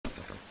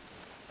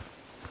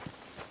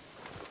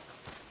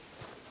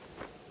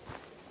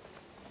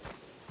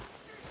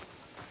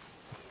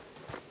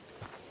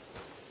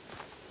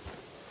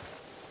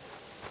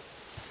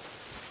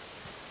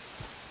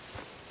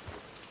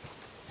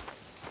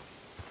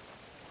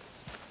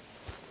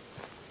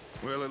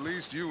Well, at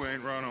least you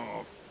ain't run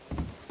off.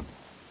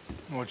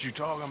 What you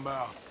talking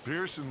about?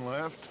 Pearson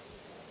left.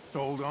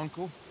 Old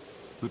uncle.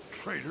 The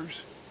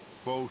traitors.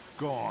 Both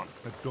gone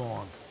at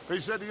dawn. They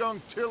said to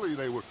young Tilly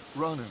they were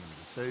running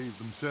to save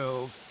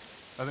themselves.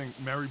 I think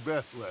Mary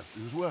Beth left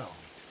as well.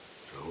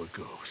 So it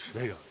goes.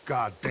 They are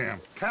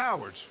goddamn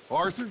cowards,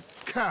 Arthur.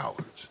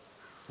 Cowards.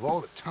 Of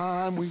all the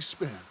time we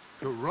spent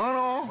to run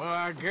off. Well,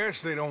 I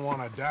guess they don't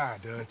want to die,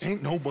 Dutch.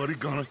 Ain't nobody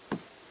gonna...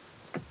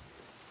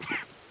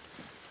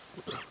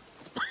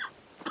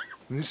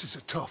 This is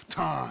a tough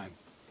time.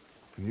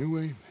 And you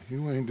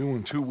ain't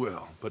doing too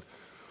well. But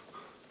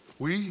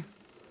we,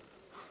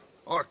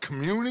 our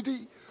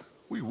community,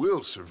 we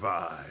will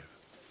survive.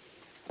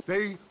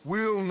 They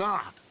will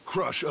not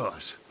crush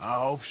us. I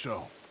hope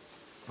so.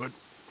 But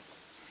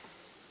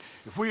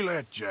if we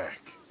let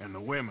Jack and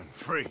the women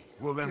free,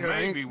 well then There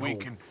maybe ain't we no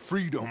can...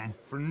 freedom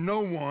for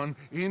no one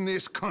in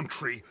this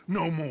country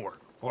no more,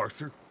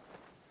 Arthur.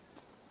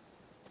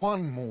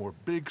 One more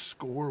big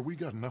score, we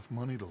got enough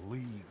money to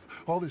leave.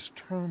 All this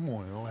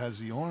turmoil has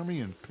the army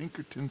and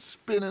Pinkerton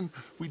spinning.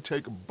 We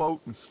take a boat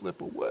and slip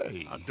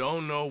away. I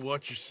don't know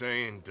what you're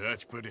saying,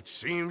 Dutch, but it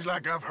seems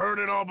like I've heard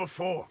it all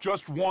before.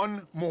 Just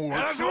one more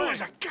And as train.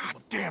 always, a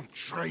goddamn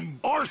train.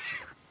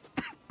 Arthur!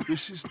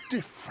 This is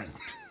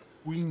different.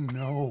 We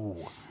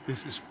know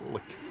this is full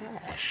of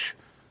cash.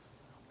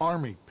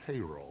 Army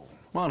payroll,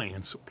 money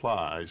and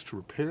supplies to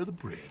repair the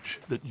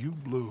bridge that you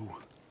blew.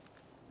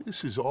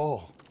 This is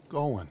all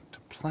going to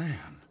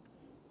plan.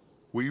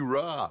 We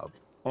rob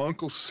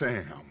Uncle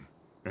Sam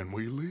and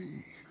we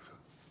leave.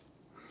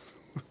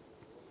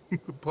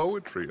 The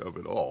poetry of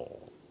it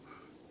all.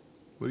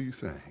 What do you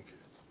think?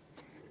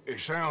 It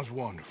sounds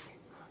wonderful.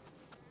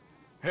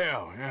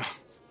 Hell, yeah.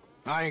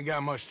 I ain't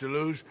got much to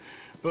lose,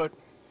 but...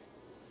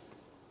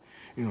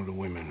 You know, the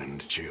women and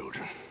the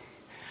children.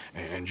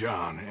 And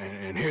John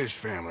and his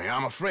family.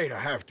 I'm afraid I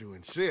have to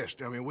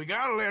insist. I mean, we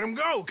gotta let them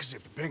go, because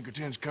if the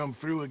Pinkertons come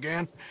through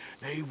again,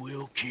 they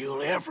will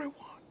kill everyone.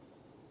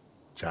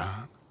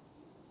 John?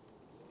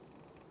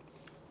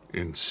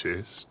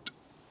 Insist?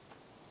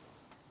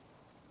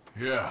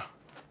 Yeah.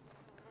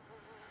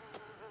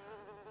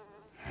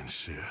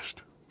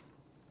 Insist.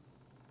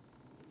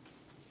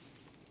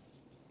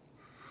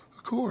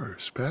 Of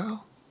course,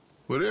 pal.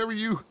 Whatever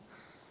you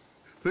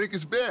think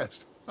is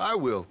best, I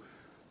will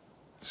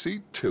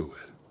see to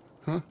it.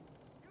 Huh?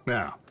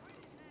 Now,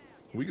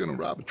 we gonna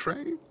rob a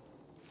train?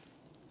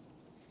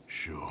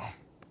 Sure.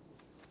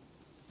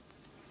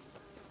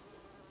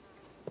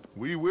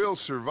 We will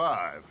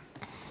survive.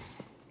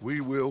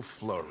 We will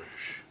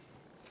flourish.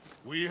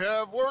 We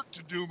have work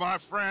to do, my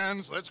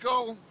friends. Let's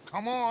go.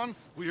 Come on.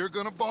 We are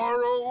gonna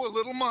borrow a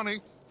little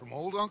money from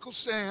old Uncle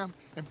Sam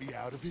and be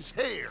out of his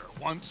hair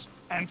once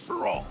and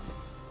for all.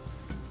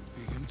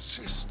 He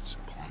insists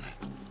upon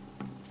it.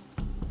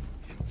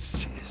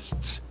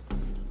 Insists.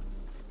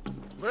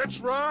 Let's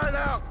ride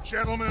out,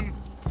 gentlemen.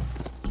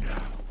 Yeah.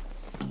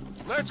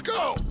 Let's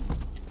go.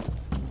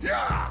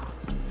 Yeah.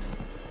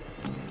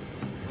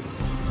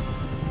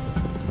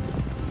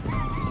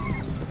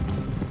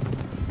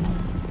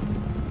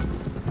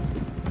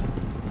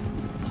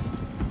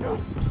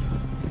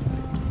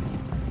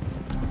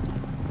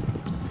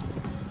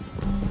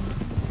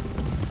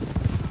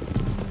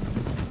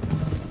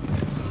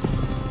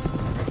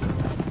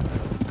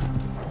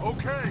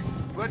 Okay,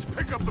 let's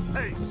pick up the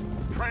pace.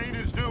 Train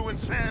is due in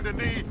Saint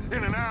Denis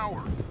in an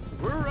hour.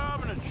 We're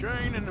robbing a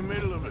train in the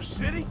middle of a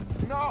city?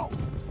 No,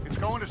 it's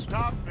going to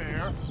stop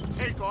there,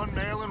 take on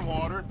mail and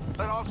water,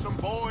 let off some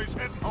boys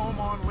heading home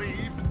on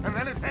leave, and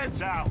then it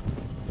heads out.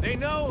 They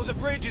know the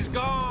bridge is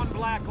gone,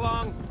 Black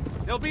Lung.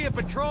 There'll be a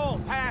patrol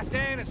past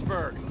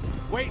Annisburg,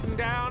 waiting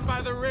down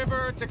by the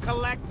river to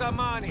collect the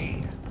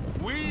money.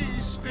 We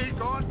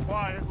sneak on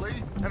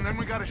quietly, and then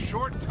we got a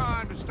short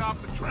time to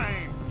stop the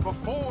train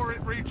before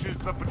it reaches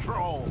the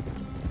patrol.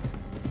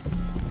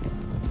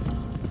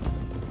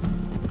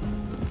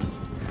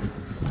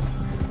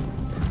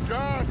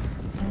 John,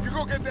 you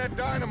go get that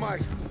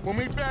dynamite. We'll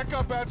meet back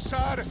up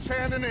outside of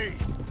Saint Denis.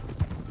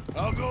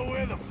 I'll go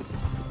with them.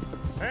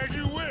 As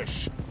you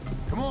wish.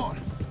 Come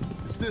on,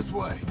 it's this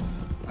way.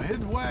 I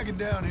hid the wagon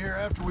down here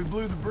after we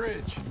blew the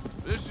bridge.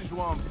 This is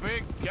one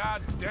big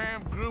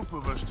goddamn group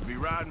of us to be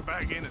riding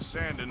back into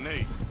Saint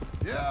Denis.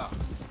 Yeah,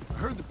 I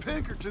heard the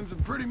Pinkertons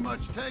have pretty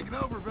much taken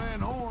over Van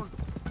Horn.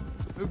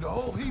 Moved a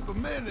whole heap of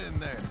men in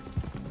there.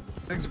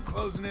 Things are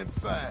closing in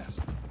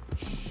fast.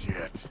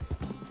 Shit.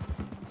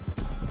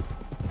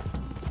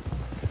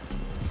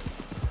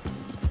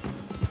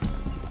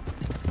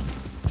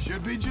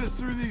 Should be just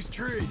through these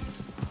trees.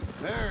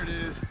 There it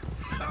is.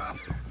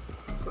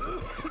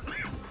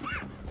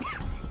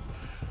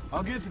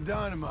 I'll get the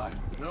dynamite.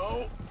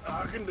 No,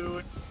 I can do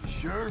it.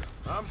 Sure?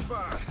 I'm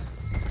fine.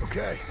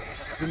 Okay,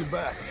 it's in the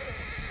back.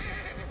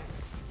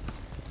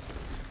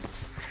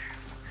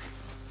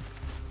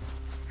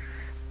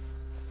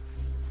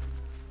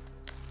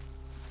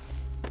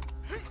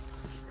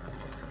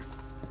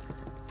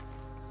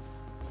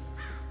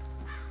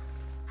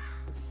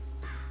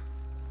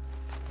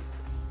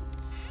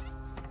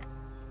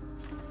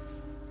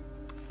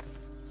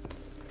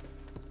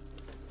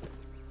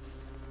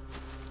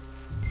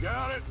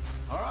 about it.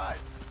 All right,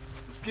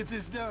 let's get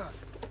this done.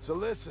 So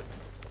listen,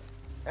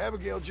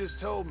 Abigail just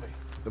told me,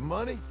 the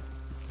money,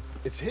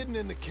 it's hidden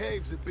in the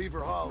caves at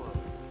Beaver Hollow.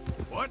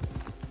 What?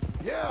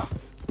 Yeah,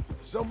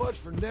 so much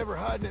for never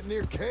hiding it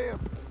near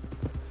camp.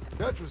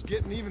 Dutch was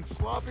getting even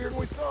sloppier than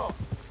we thought.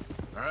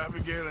 Are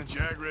Abigail and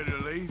Jack ready to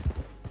leave?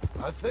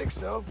 I think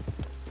so.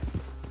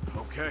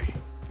 Okay.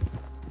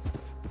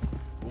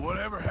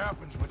 Whatever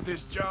happens with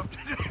this job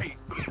today,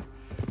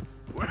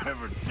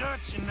 wherever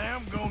Dutch and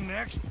them go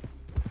next,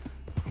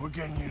 we're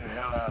getting you the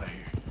hell out of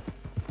here.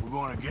 We're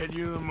going to get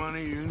you the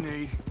money you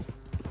need.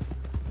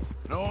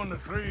 Knowing the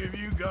three of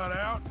you got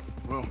out,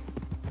 well,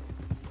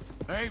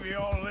 maybe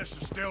all of this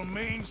will still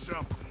mean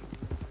something.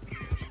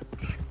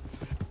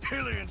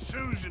 Tilly and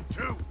Susan,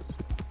 too.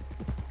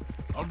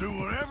 I'll do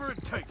whatever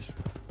it takes.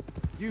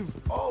 You've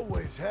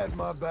always had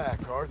my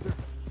back, Arthur.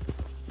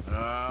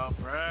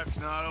 Perhaps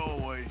not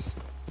always.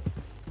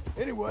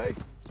 Anyway,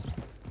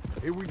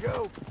 here we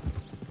go.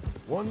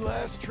 One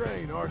last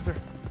train, Arthur.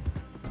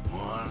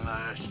 One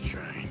last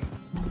train.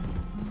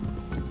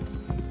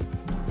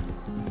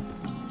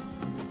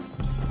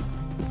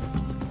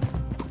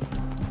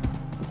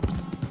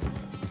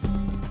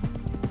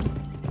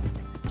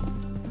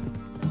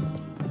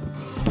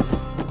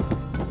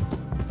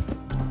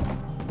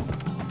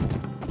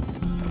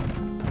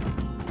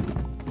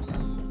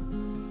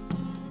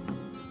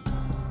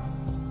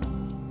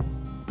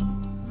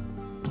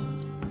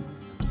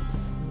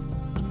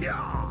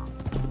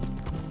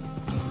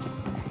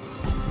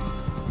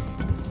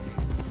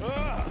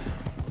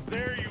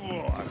 There you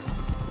are.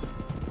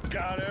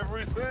 Got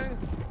everything?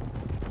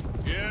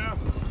 Yeah?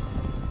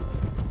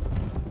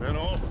 Then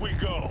off we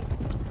go.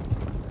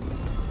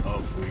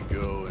 Off we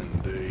go,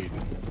 indeed.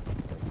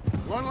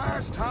 One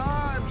last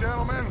time,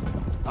 gentlemen.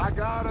 I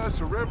got us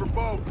a river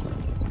boat.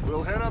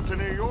 We'll head up to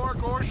New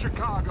York or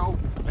Chicago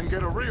and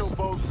get a real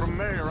boat from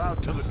there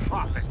out to the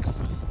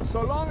tropics.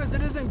 So long as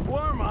it isn't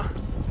Guarma.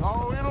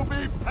 Oh, it'll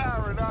be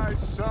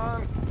paradise,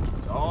 son.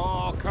 It's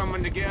all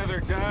coming together,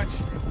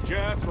 Dutch.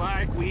 Just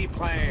like we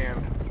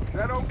planned.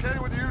 That okay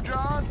with you,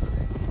 John?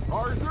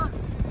 Arthur?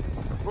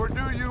 Or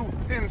do you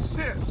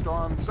insist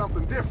on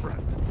something different?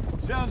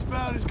 Sounds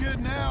about as good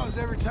now as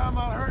every time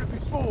I heard it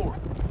before.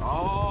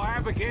 Oh,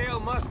 Abigail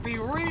must be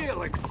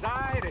real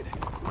excited.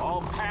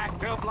 All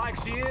packed up like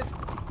she is.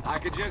 I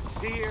could just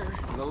see her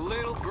in the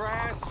little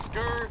grass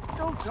skirt.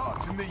 Don't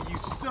talk to me, you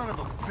son of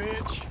a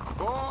bitch.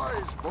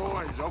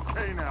 Boys,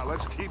 okay now,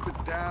 let's keep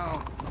it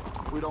down.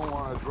 We don't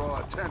want to draw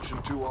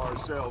attention to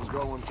ourselves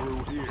going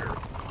through here.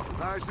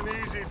 Nice and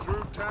easy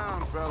through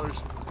town,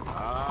 fellas.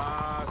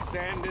 Ah,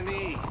 Saint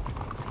Denis.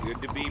 It's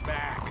good to be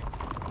back.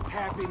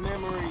 Happy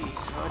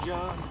memories, huh,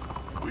 John?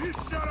 Will you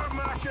shut up,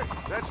 Micah?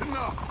 That's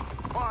enough.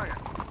 Quiet,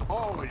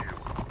 all of you.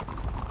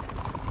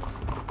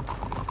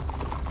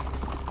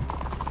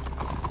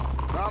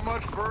 Not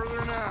much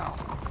further now.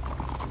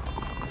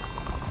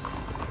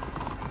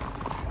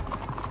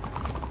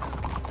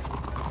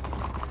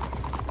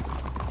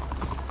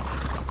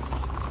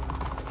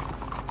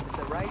 It's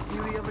the right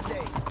beauty of a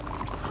day.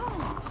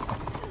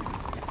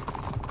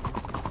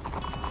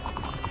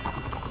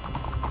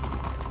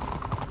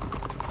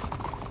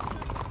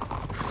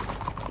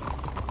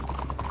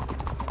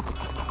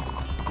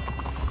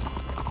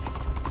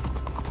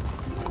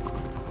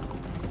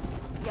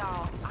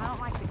 Y'all, I don't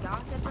like to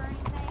gossip or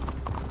anything,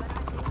 but I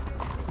do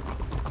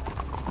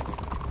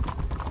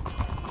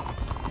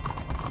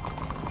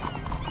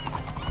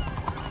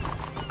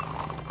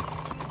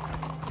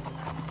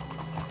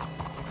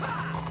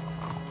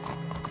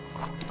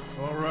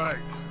All right.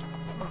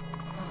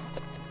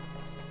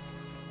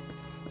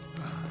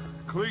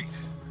 Cleet,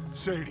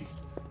 Sadie,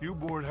 you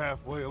board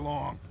halfway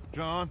along.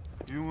 John,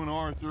 you and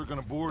Arthur are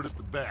gonna board at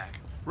the back.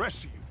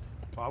 Rest of you,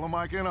 follow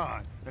Mike and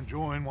I, and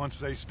join once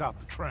they stop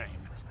the train.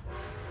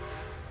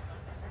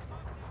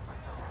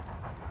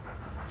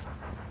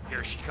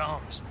 Here she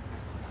comes.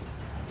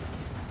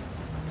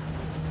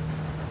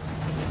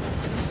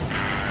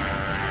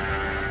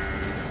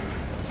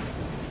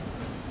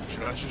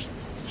 Should I just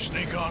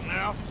sneak on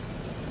now?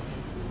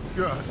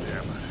 God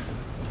damn it.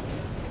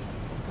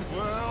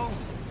 Well,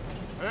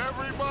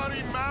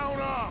 everybody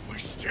mount up. We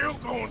still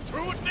going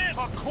through with this?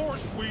 Of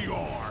course we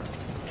are.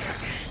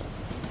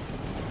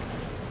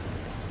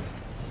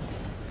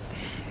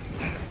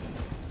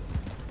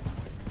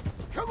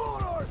 Come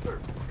on, Arthur!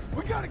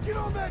 We gotta get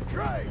on that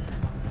train!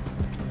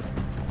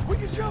 We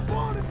can jump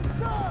on at the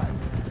side!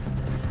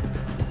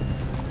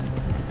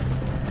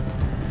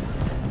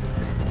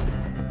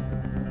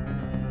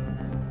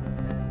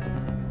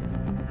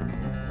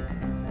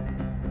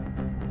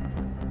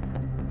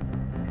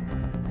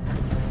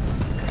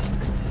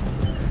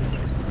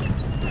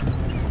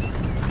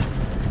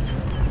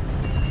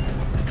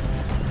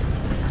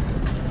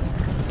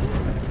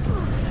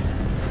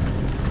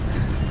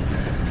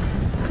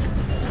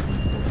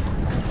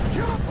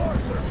 Jump,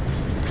 Arthur!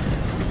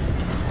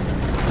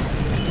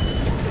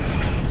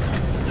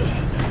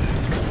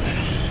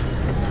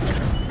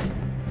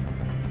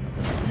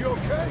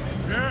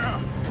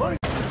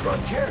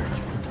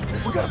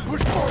 We gotta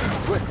push forward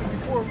quickly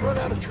before we run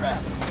out of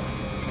trap.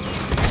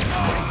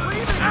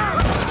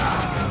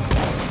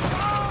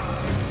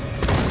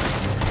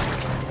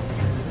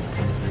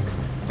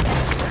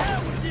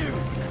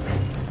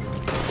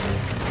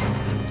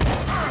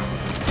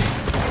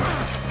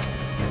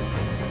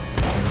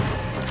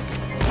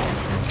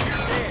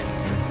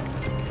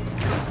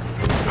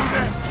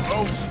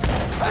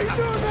 How you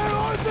doing there,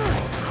 Arthur?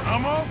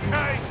 I'm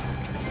okay.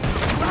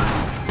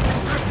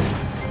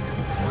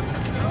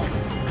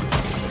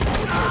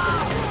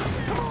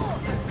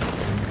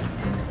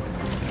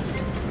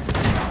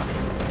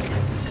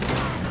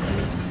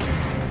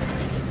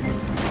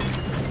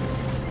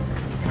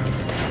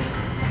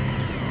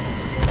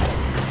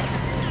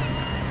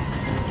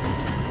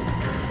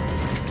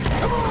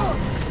 Come on!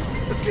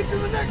 Let's get to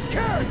the next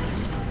carriage!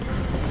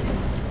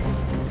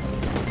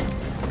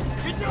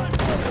 You're done!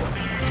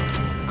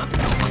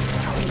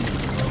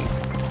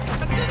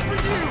 That's it for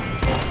you!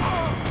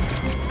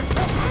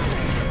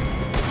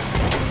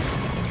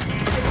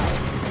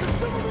 There's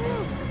some on the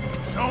roof!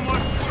 So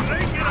much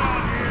sneaking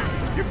on here.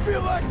 You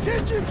feel like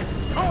ditching?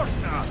 Of course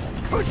not.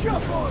 Push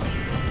up on him!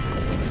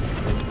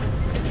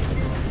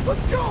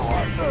 Let's go,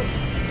 Arthur!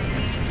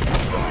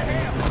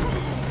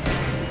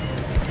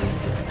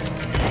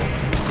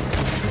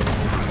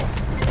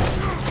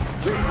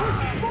 Keep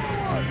pushing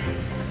forward!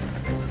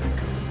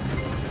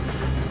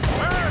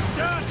 Where are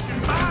Dutch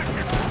and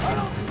Micah? I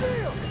don't see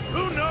him!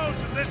 Who knows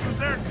if this was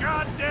their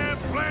goddamn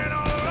plan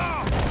all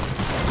along?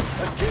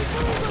 Let's keep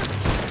moving!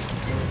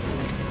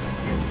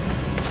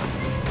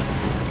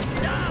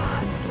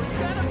 God! We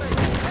gotta make a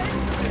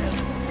change of this!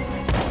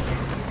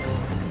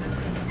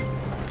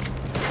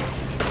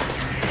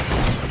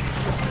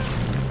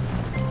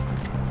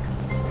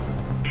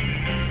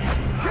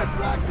 Just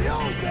like the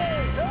old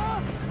days, huh?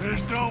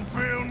 This don't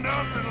feel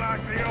nothing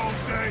like the old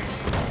days.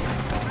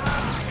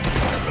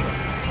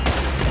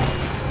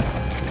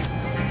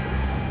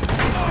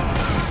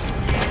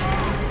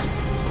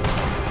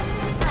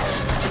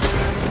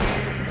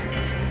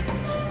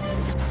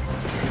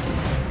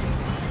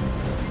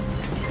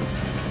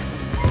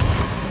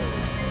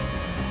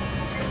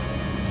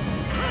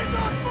 Train's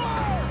on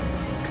fire!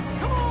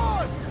 Come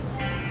on!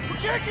 We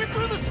can't get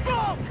through the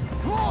smoke!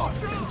 Come on,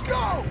 let's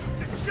go!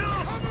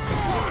 Jump! Come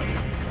on!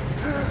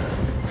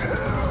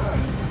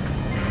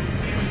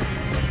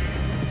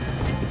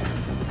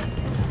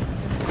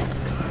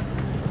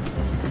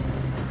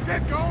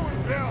 Get going,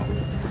 Bill!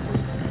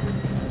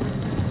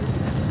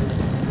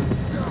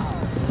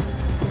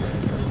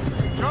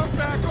 Jump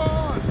back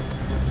on!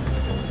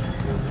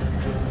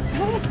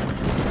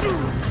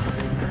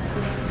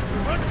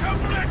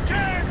 Uncouple that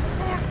cash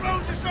before it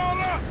blows us all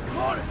up!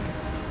 On it!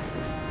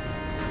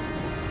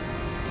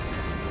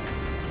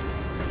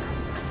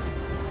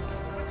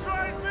 The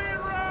train's being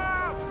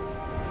robbed!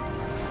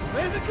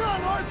 Lay the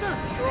gun, Arthur!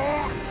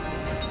 Sure.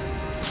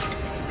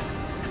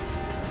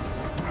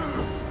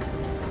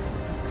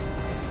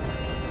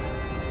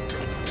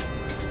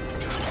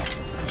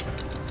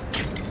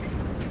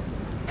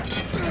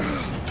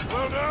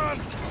 Well done.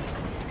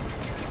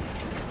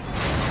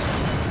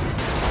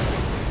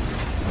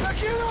 Now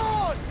get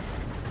on!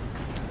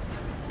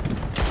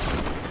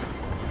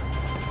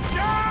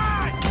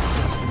 Jack!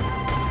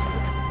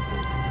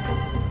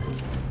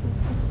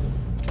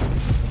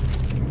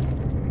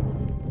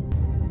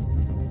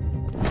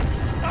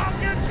 I'll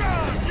get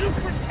John! You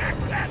protect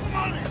that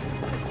money!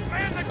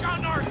 Man the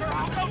gun, Arthur!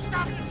 I'll go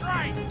stop the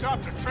train! Stop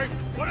the train?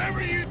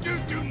 Whatever you do,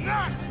 do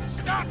not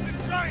stop the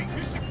train!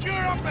 You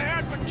secure up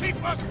ahead, but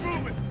keep us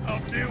moving! I'll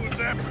deal with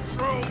that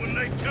patrol when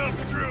they come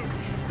through.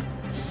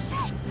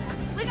 Shit!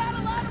 We got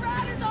a lot of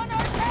riders on our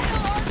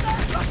tail, Arthur!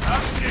 I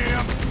see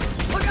him!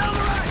 Look out on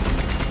the right!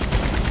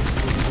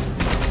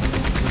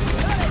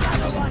 There's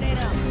another one in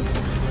him!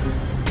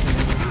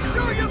 You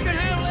sure you can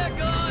handle that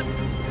gun?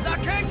 'Cause I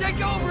can't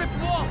take over if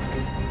you want.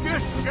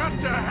 Just shut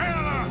the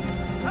hell up!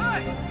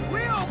 Hey, we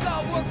all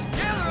got to work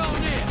together on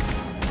this.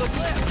 Look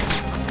left.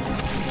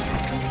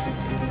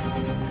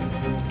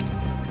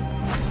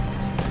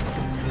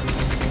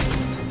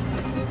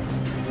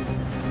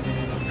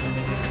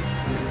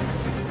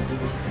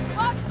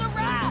 Watch the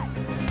ride!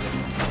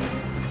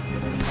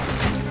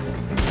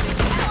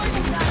 Hell,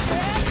 you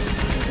nuthead!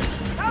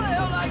 How the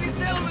hell did I get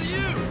settled with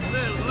you,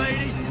 little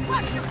lady?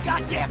 Watch your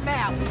goddamn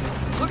mouth!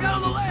 Look out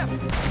on the left.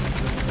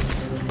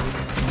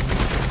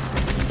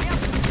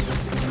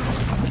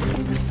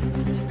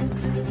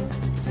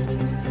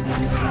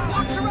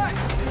 Watch the right.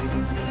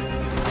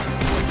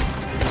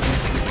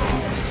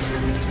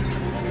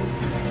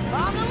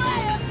 On the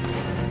left!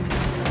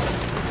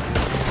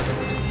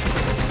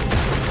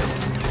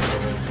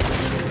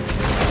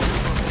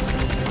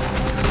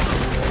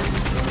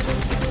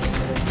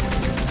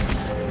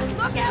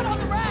 Look out on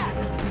the right!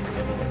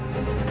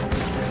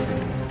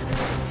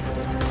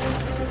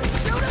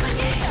 Shoot him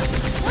again!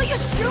 Will you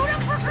shoot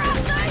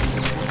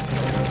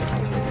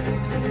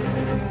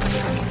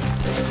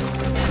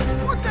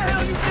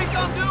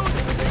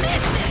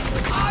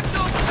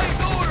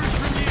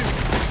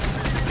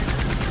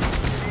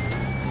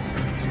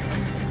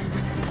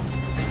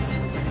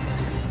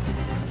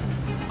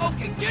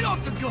Get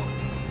off the gun!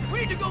 We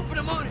need to go for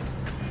the money!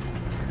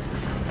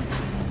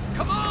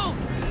 Come on!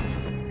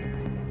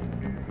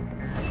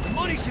 The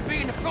money should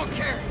be in the front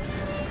carriage.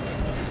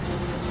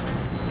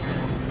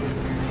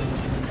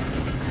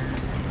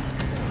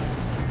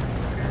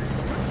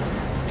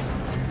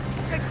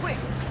 Okay, quick.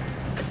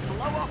 Let's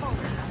blow a hole.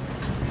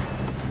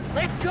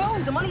 Let's go!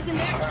 The money's in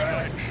there. All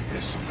right,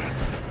 listen, man.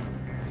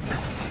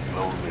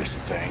 Blow this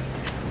thing.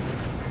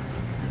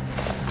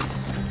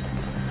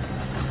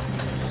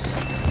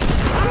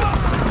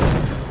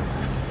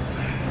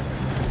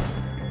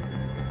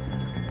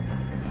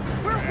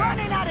 We're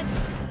running out of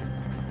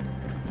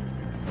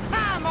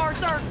time,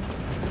 Arthur!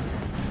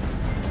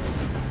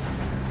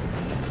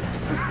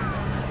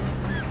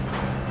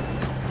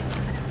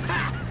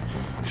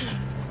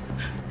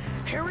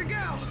 Here we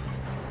go.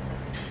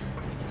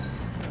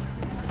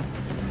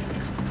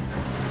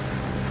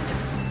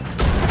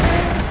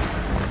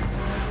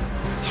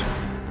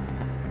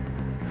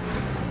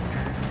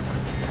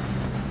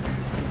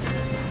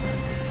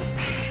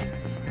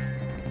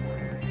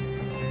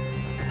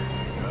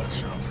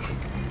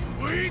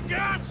 We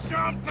got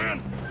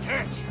something!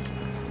 Catch!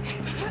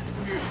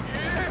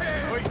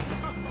 Wait,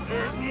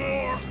 there's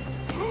more!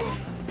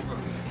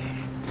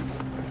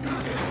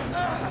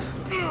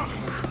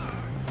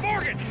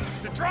 Morgan!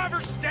 The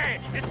driver's dead!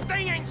 This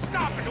thing ain't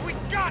stopping, and we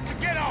got to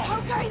get off!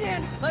 Okay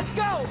then, let's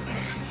go.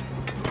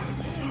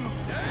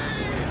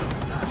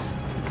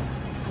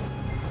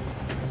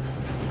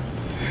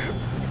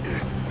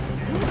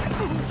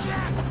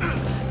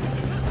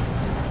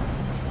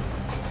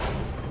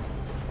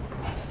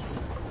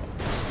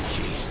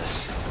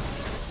 Jesus.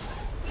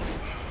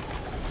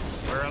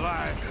 We're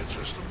alive. Yeah,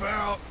 just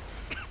about.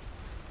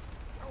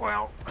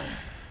 Well,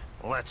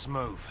 let's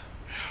move.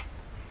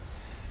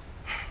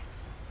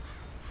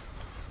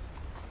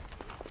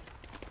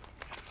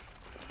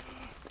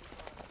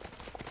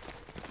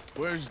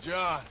 Where's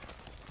John?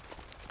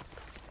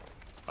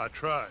 I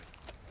tried.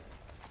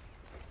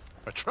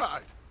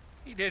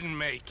 He didn't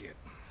make it.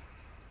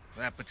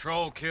 That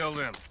patrol killed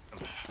him.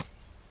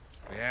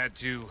 We had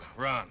to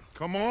run.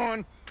 Come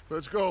on,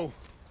 let's go.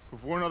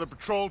 Before another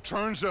patrol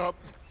turns up.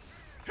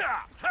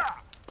 Ha! Ha!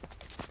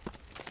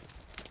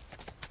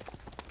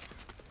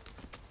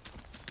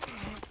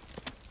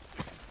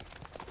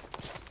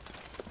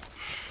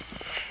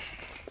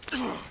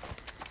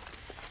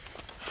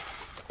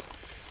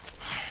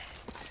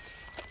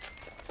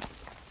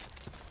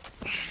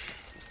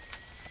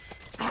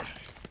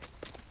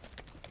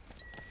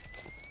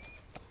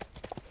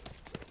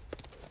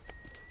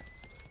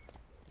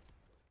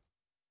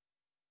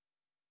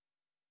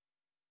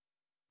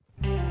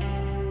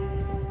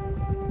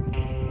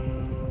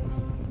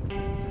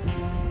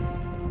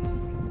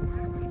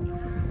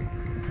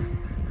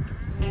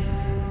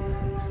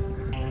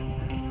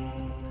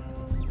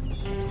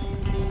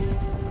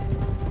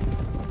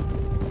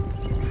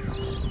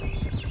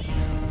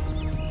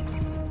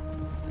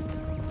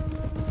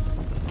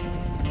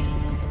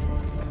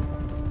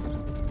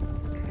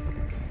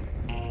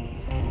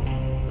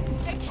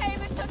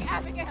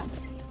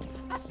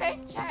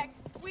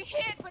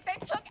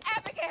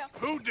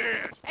 Who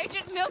did?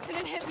 Agent Milton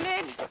and his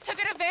men took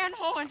her to Van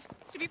Horn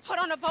to be put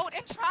on a boat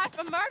and tried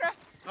for murder.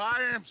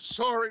 I am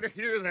sorry to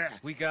hear that.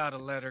 We gotta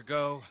let her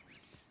go.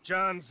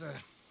 John's,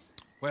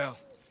 well,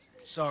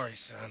 sorry,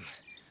 son.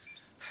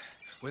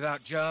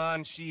 Without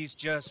John, she's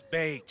just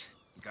bait.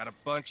 You got a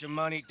bunch of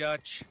money,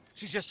 Dutch.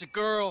 She's just a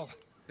girl.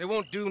 They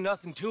won't do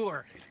nothing to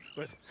her.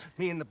 But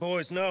me and the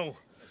boys know.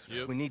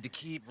 Yep. We need to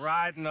keep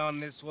riding on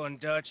this one,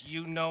 Dutch.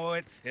 You know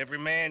it. Every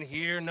man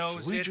here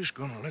knows So we it. just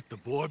gonna let the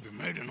boy be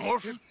made an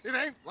orphan? It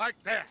ain't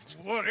like that.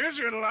 What is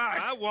it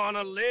like? I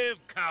wanna live,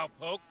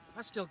 cowpoke.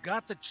 I still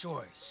got the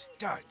choice.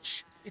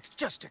 Dutch, it's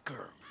just a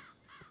girl.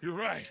 You're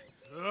right.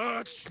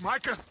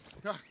 Micah,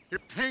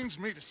 it pains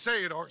me to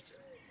say it, Arthur,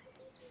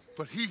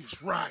 but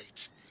he's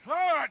right.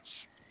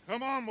 Hutch!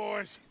 Come on,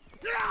 boys.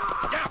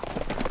 Yeah!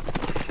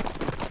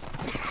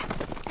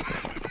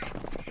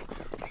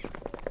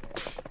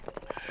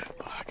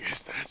 Well, I guess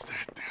that's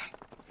that then.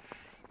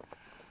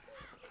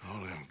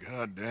 All them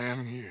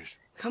goddamn years.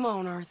 Come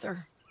on,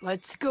 Arthur.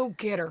 Let's go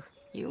get her.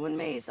 You and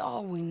me is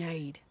all we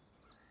need.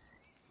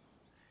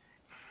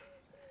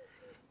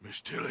 Miss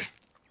Tilly.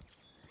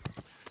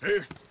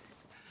 Here.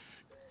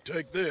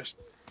 Take this.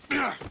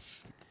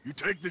 You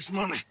take this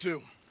money,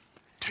 too.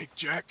 Take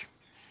Jack,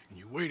 and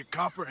you wait at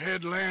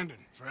Copperhead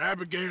Landing for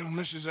Abigail and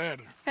Mrs.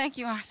 Adler. Thank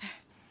you, Arthur.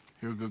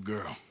 You're a good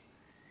girl.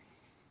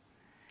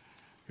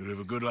 You live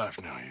a good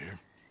life now, you hear?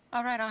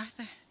 All right,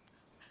 Arthur.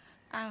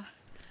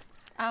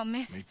 I'll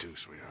miss... Me too,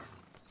 sweetheart.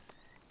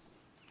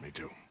 Me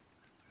too.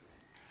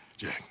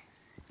 Jack,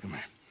 come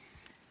here.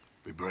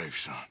 Be brave,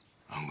 son.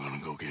 I'm gonna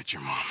go get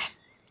your mama.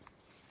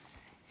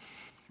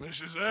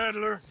 Mrs.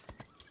 Adler.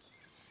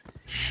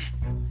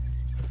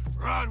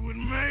 Ride with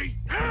me.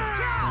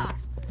 Yeah!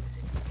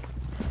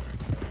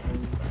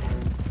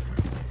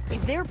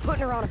 If they're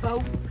putting her on a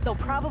boat, they'll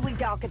probably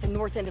dock at the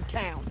north end of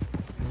town.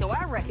 So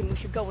I reckon we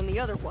should go in the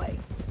other way.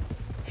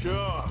 Sure,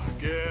 I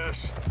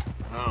guess.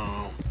 I don't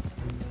know.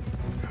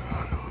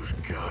 God, Those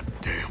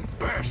goddamn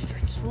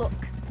bastards. Look,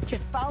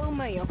 just follow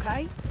me,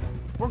 okay?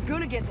 We're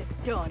gonna get this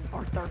done,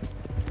 Arthur.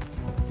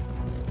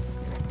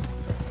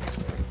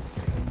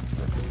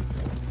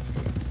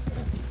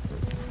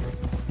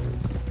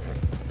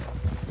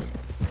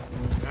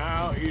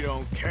 Now he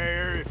don't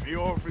care if he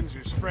orphans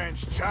his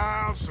friend's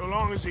child so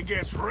long as he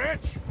gets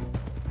rich?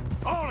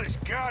 All his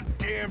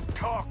goddamn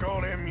talk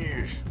all them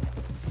years.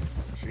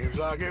 Seems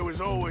like it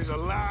was always a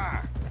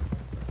lie.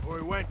 Before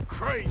he went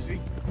crazy.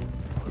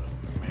 What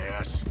a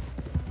mess.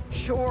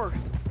 Sure.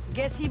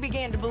 Guess he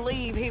began to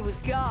believe he was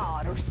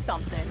God or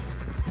something.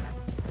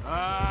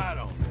 I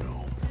don't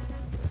know.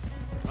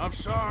 I'm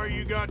sorry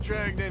you got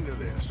dragged into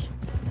this.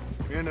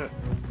 Into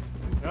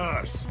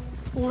us.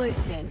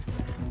 Listen,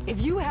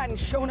 if you hadn't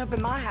shown up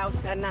in my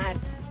house that night,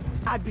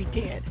 I'd be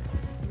dead.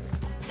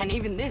 And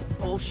even this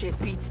bullshit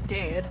beats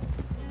dead.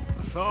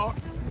 I thought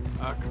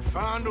I could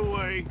find a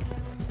way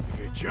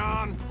to get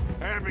John,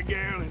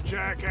 Abigail, and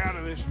Jack out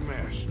of this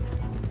mess.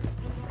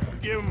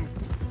 Give them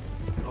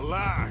a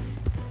life.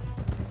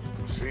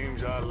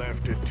 Seems I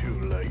left it too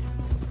late.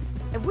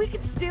 If we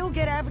could still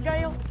get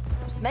Abigail,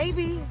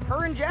 maybe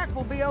her and Jack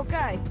will be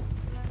okay.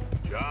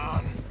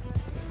 John,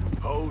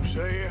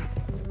 Hosea,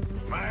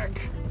 Mac,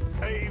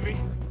 Avie,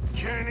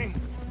 Jenny,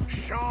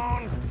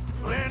 Sean,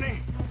 Lenny.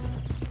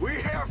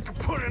 We have to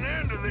put an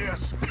end to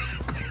this.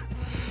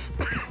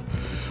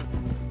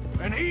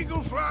 An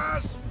eagle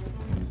flies.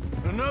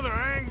 Another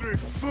angry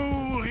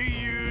fool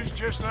he used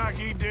just like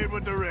he did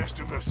with the rest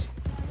of us.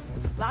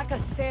 Like I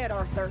said,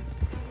 Arthur,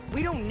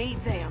 we don't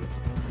need them.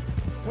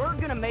 We're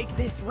gonna make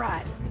this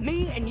right.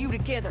 Me and you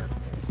together.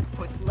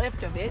 What's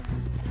left of it.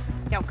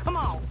 Now, come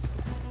on.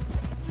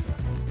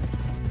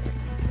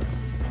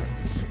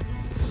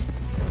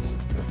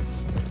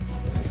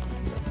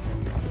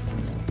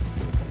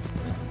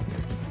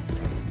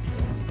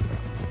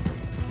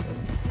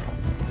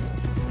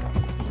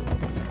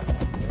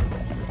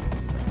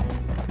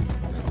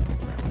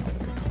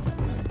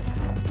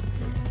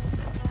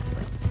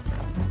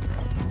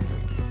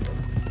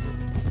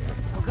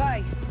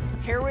 Okay,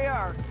 here we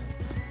are.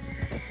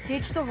 Let's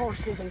ditch the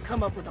horses and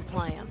come up with a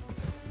plan.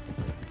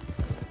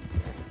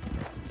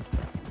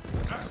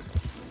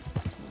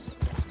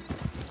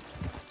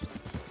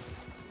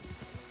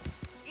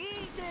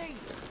 Easy!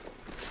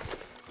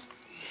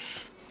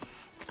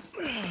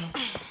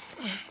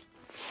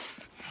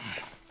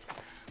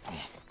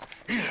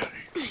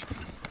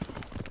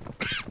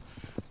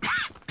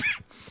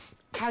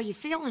 How you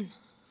feeling?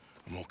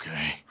 I'm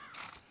okay.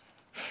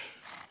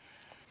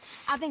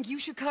 I think you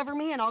should cover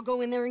me and I'll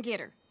go in there and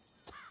get her.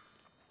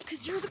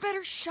 'Cause you're the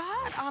better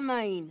shot, I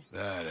mean.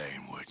 That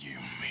ain't what you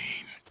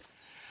mean.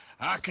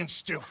 I can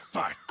still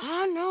fight.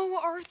 I know,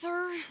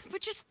 Arthur,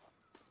 but just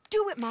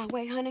do it my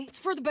way, honey. It's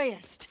for the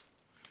best.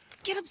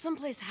 Get up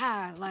someplace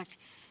high, like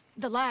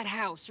the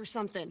lighthouse or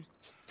something.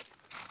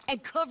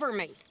 And cover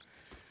me.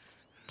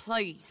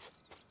 Please.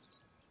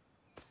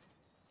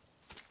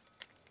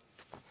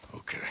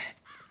 Okay.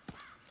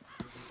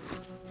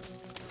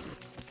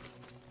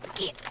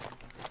 Get.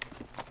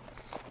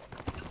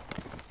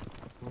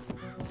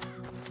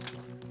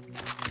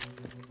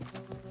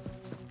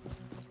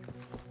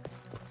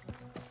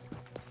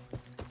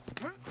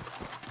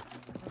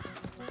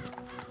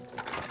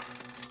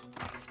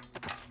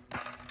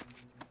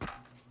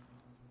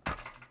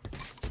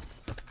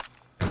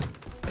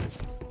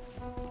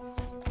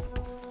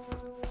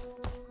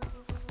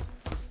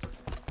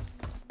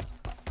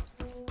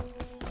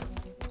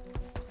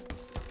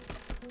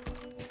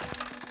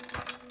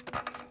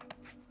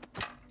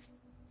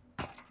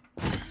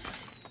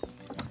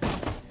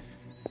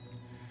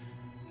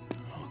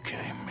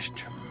 Okay,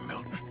 Mr.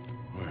 Milton.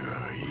 Where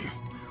are you?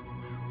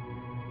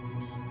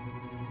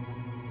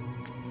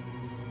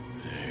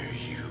 There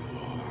you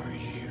are,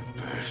 you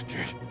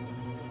bastard.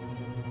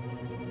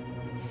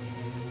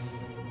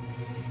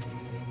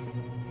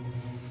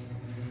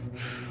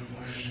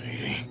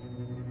 Sadie.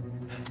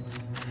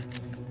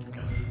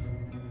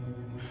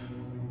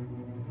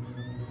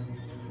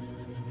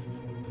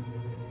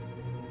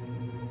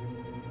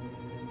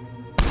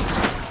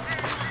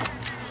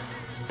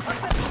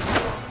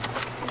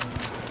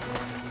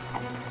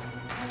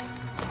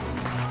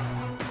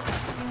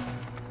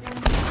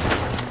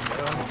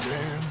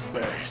 Goddamn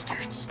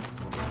bastards.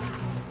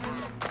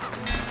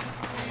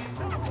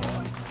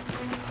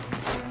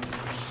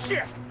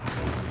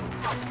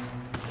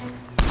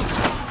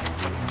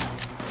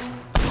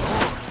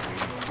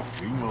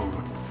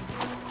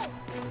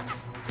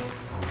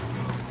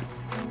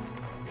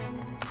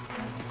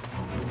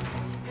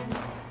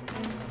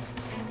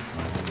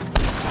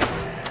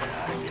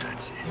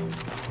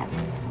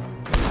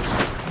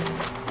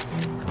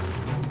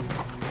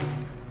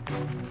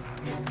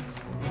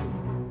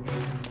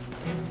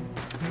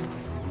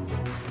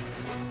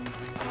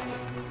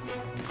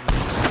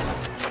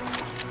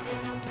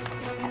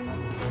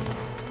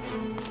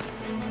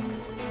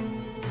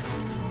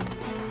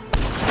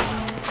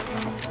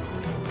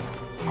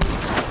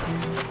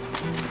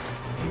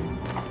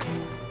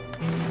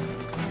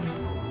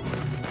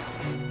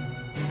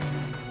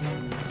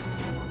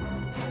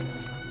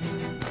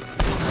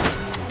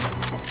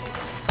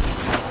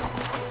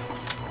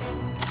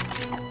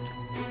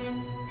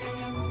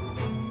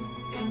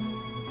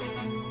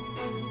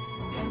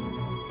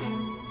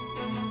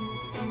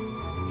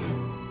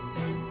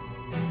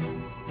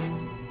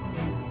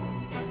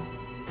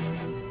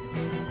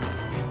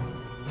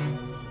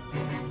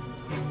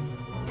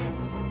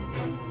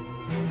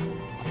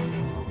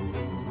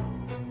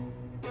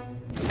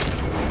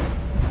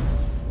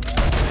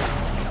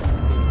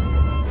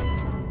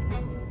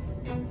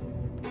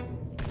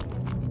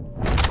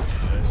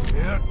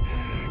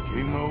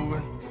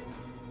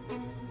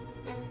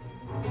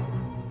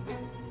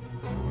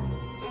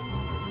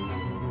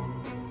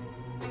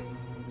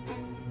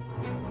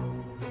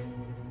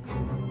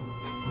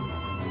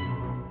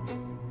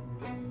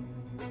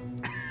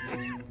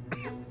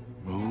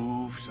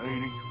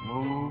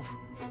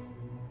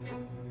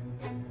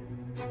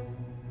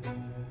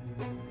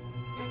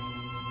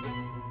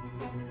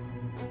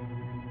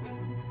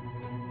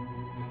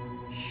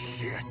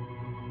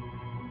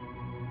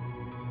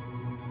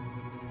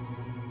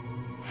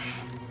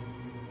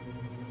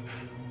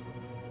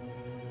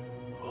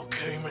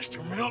 Okay, Mr.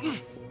 Milton.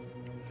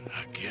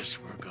 I guess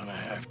we're gonna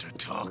have to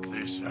talk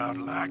this out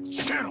like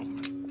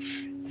gentlemen.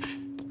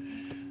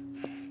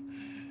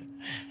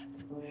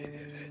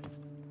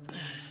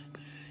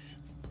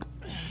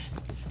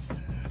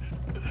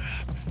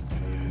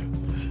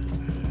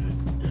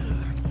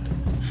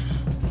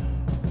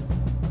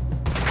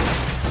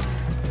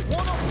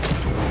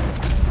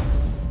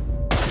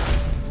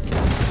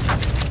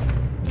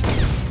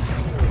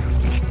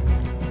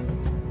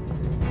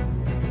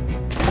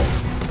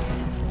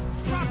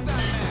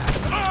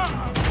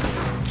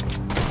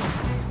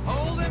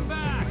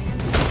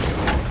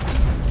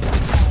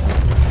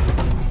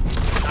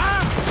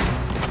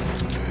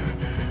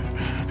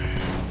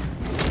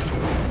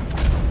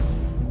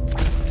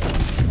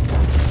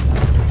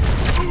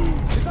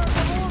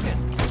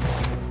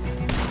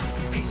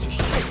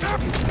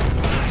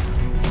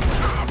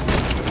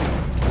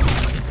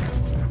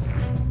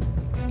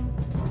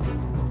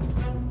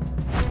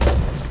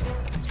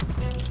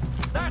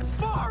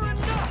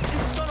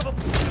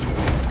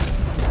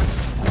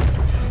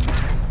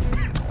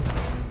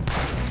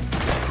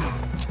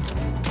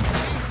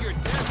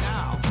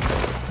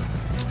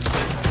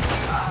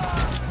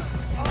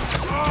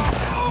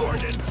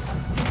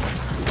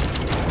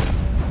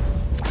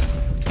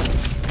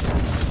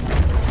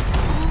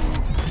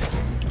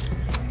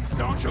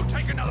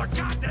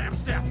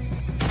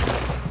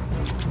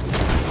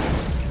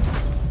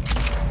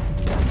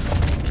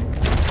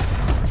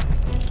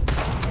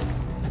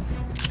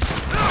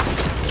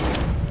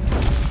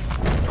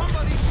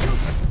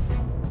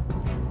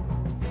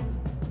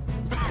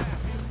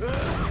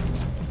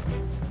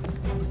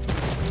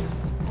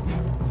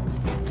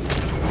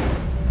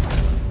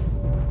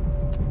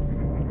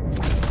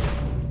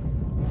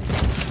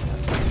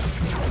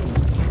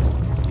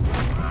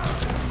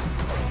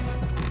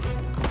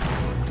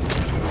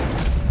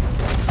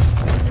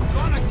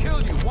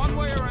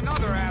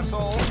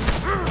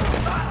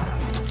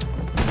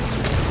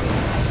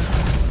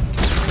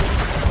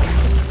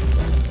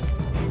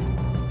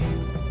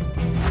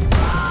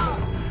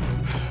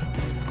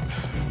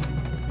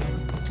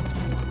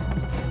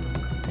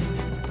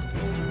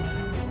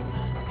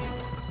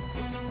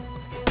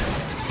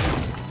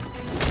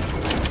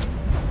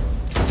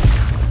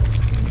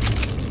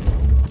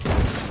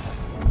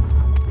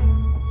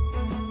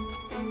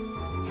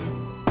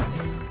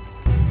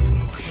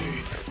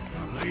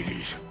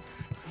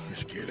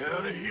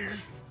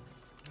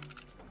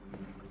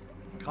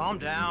 Calm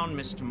down,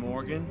 Mr.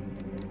 Morgan.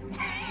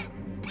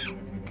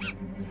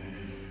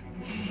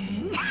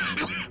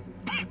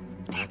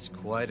 That's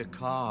quite a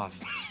cough.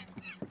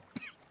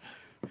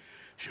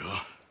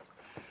 Sure.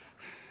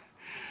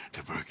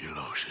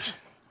 Tuberculosis.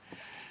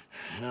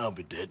 I'll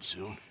be dead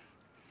soon.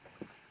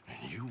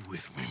 And you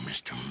with me,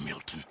 Mr.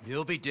 Milton.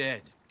 You'll be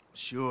dead,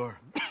 sure.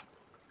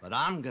 But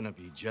I'm gonna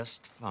be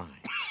just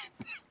fine.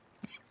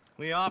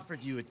 We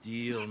offered you a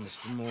deal,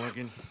 Mr.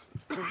 Morgan.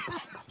 You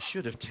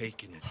should have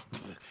taken it.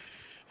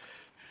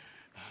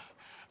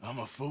 I'm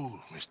a fool,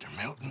 Mr.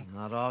 Milton.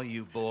 Not all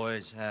you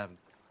boys have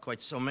quite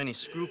so many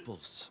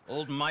scruples.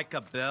 Old Micah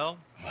Bell.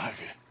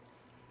 Micah?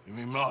 You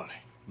mean Molly?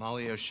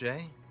 Molly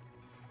O'Shea?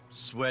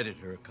 Sweated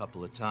her a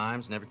couple of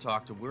times, never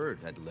talked a word,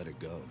 had to let her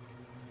go.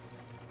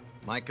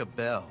 Micah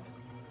Bell.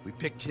 We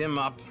picked him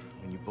up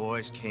when you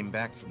boys came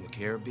back from the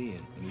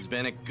Caribbean, and he's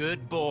been a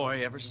good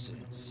boy ever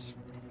since.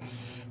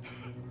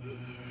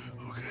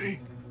 Okay.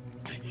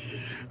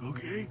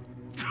 Okay.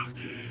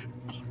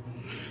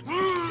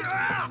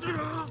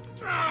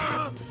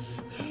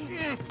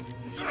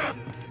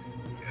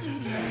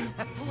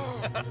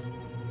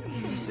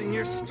 Using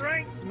your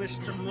strength,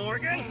 Mr.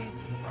 Morgan.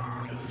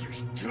 You're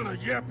still a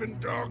yapping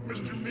dog,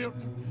 Mr.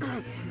 Milton.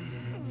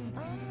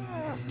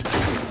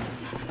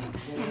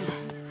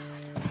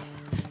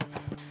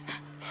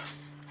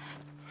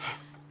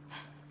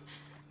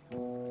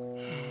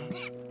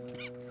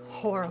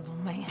 Horrible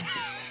man.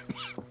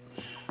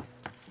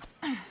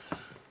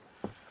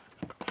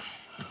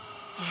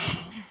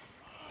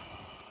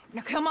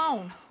 Now come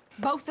on,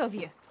 both of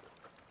you.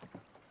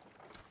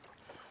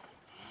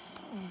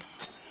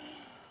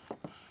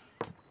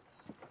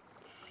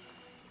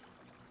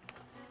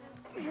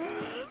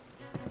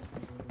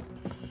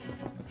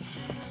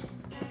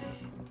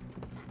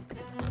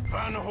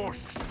 Find the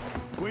horses.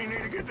 We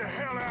need to get the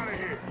hell out of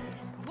here.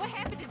 What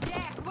happened to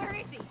Jack? Where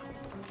is he?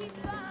 He's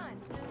fine.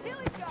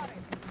 Billy's got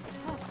him.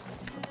 Oh,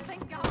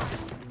 thank God.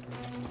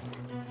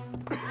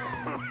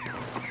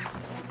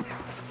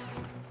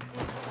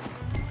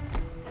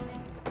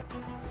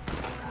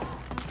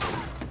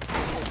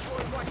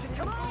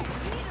 Come on, we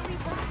need to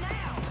leave right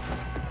now.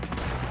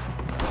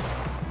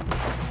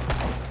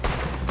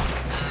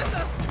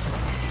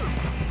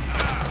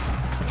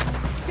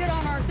 Get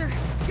on, Arthur.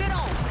 Get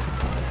on.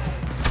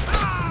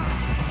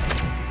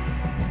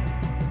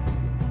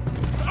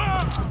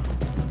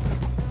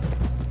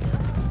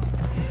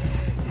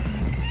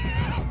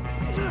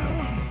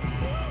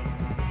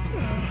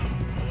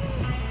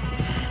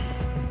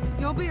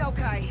 You'll be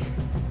okay.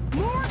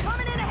 More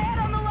coming in ahead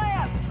on the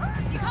left.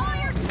 You call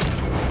your...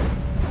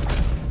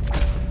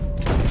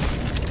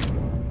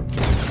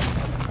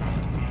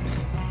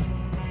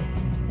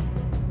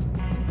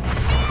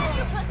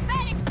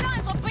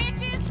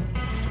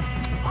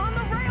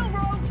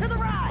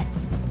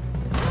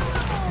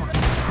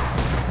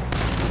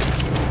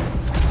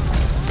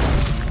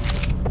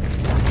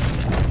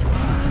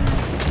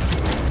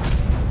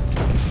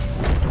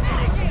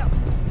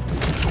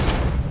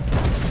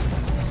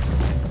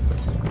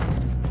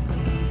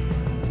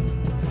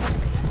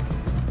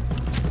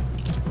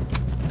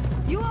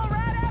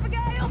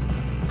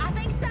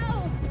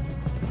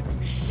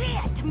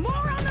 Wait!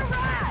 More on the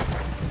right!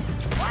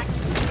 What?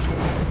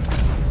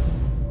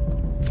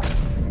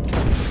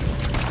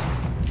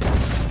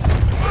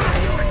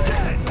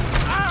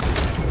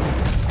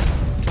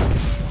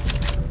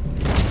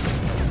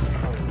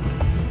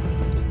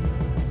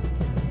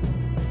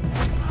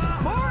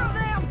 More of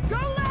them! Go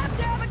left,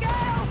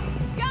 Abigail!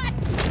 God!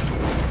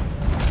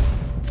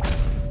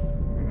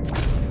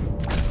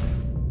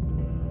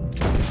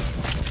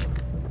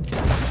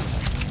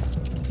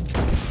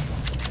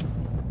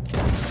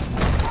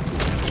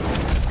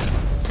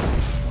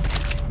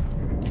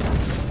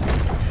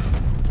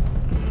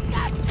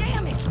 God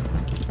damn it!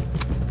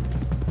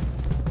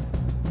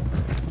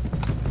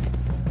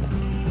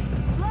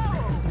 Slow!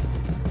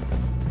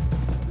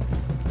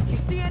 You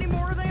see any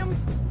more of them?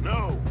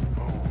 No.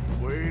 Oh,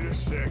 wait a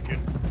second.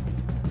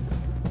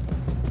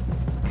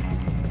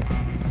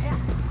 Yeah.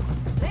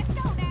 Let's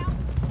go now.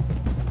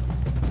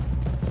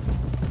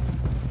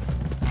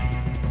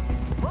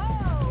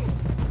 Whoa!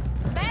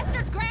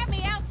 Bastards grabbed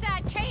me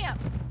outside camp.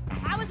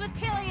 I was with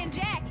Tilly and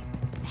Jack.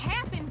 It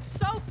happened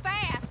so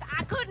fast,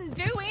 I couldn't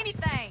do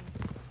anything.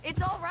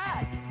 It's all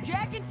right.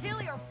 Jack and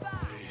Tilly are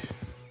fine.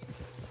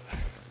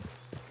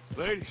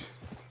 Ladies,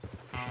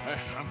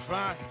 I'm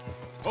fine.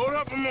 Hold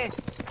up a moment.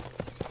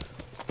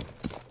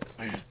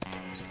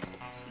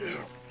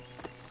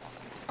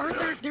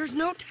 Arthur, there's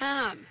no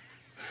time.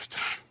 There's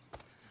time.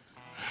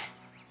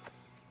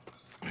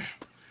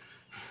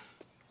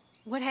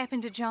 What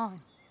happened to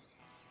John?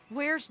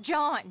 Where's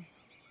John?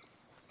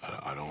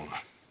 I don't know.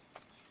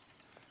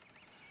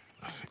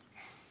 I think...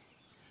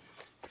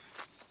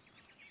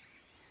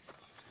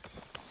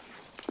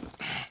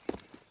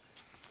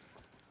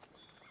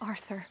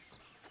 Arthur.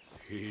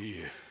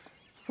 He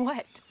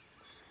What?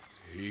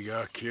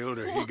 got killed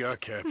or he got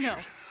captured. No.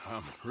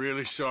 I'm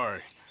really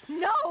sorry,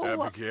 No!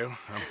 Abigail.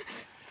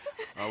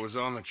 I was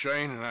on the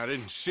train and I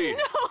didn't see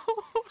it.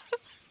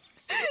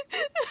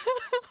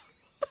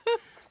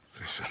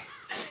 Listen,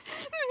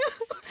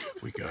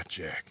 we got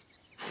Jack.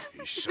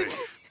 He's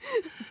safe.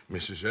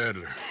 Mrs.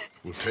 Adler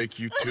will take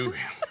you to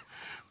him.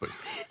 But,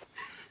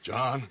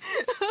 John,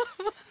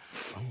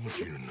 I want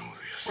you to know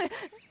this.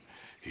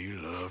 He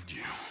loved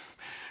you.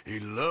 He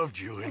loved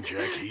you, and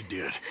Jack, he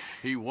did.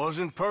 He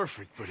wasn't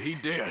perfect, but he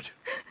did.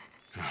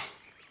 Now,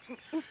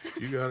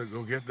 you gotta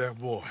go get that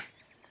boy.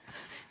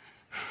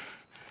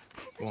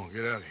 Go on,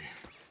 get out of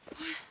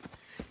here.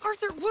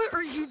 Arthur, what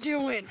are you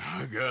doing?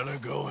 I gotta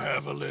go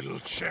have a little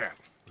chat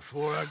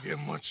before I get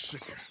much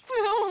sicker.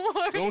 No,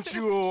 Arthur. Don't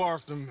you owe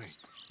Arthur me.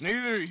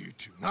 Neither of you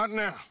two. Not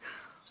now.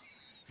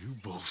 You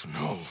both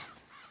know.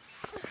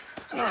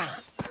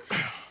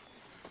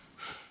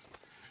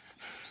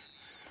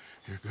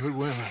 You're good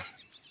women.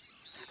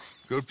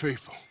 Good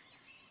people.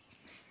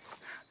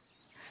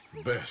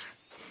 The best.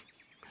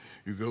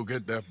 You go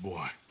get that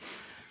boy.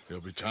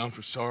 There'll be time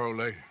for sorrow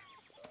later.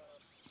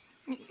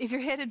 If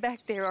you're headed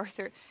back there,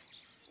 Arthur,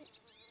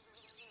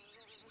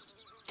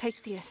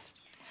 take this.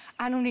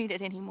 I don't need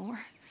it anymore.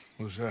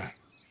 What's that?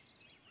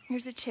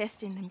 There's a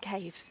chest in them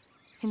caves.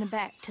 In the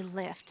back to the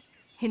left,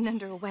 hidden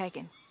under a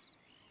wagon.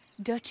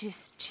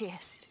 Dutch's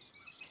chest.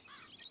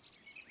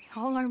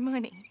 All our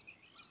money.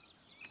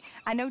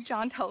 I know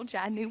John told you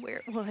I knew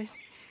where it was.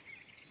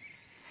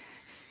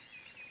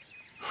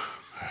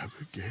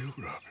 Abigail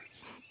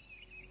Roberts.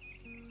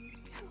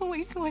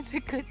 Always was a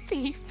good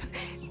thief.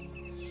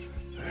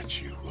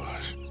 That you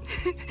was.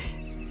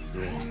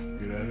 Go on,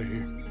 get out of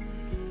here.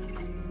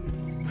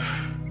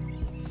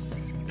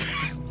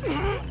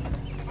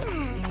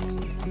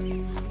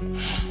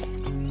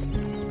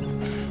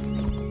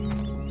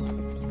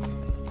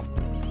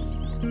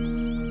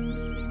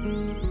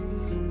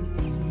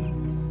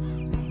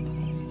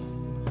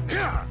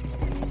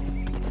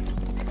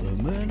 The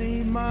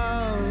many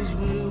miles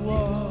we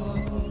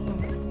walk,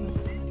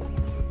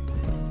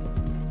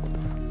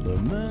 the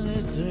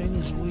many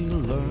things we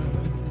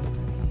learn,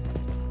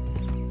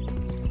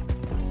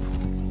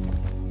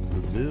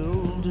 the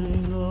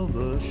building of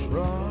a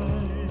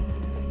shrine,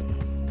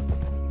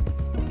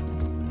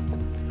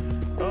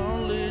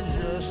 only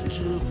just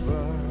to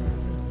burn.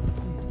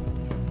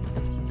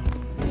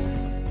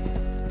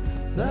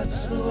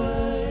 That's the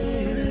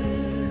way it is.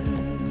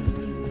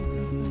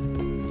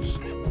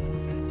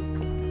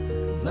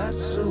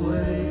 That's the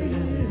way it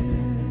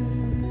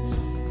is.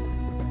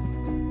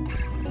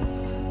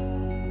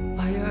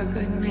 Oh, you're a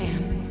good man.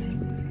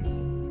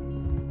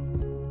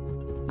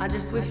 I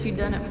just wish you'd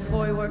done it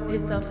before he worked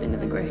himself into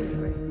the grave.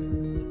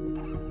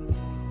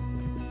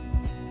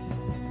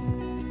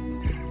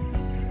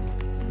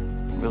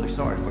 I'm really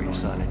sorry for you,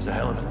 son. It's a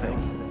hell of a thing.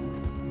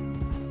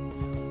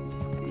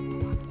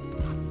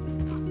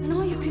 And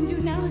all you can do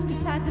now is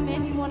decide the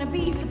man you want to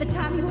be for the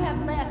time you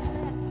have left.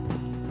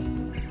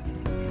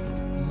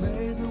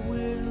 May the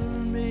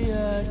wind be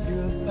at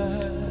your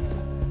back.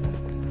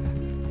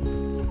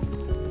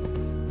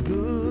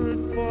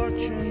 Good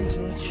fortune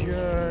touch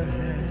your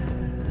hand.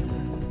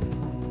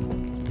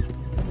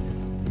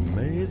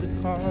 May the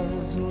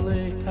cards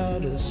lay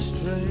out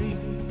astray.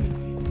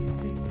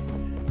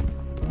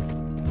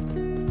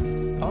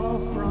 All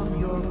from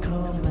your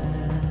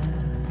command.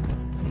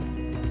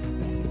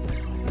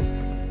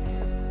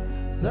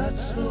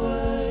 That's the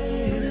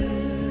way it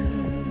is.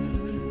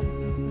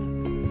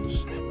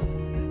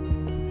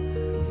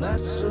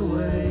 That's the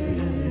way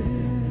it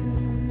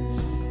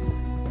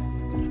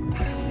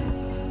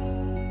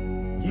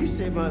is. You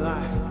saved my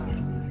life.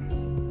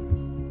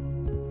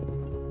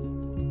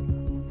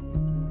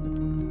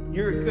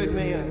 You're a good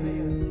man.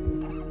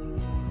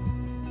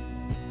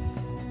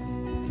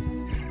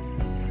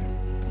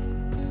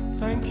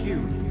 Thank you,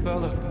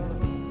 Bella.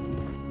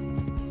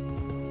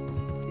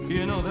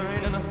 You know, there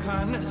ain't enough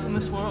kindness in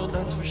this world,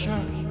 that's for sure.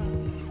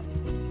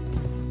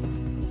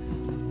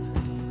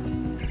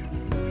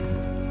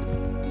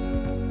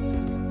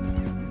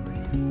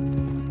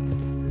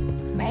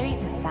 Maybe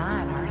it's a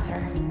sign,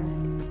 Arthur.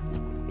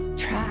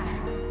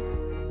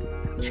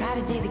 Try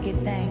to do the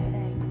good thing.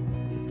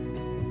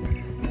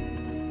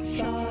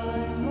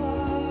 Shine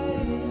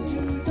light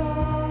into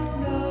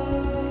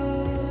darkness.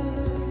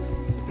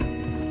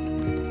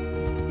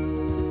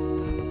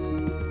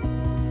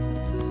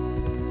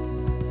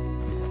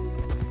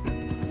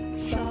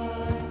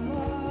 Shine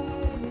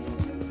light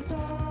into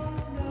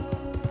darkness.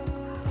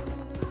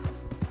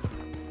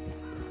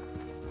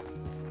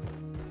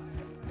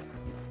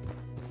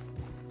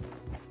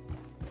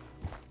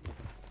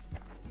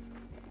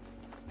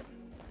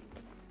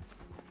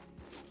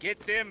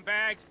 Get them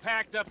bags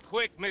packed up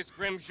quick, Miss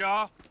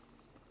Grimshaw.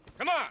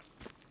 Come on,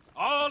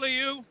 all of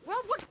you.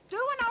 Well, we're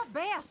doing our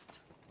best.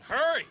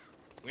 Hurry,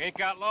 we ain't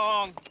got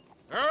long.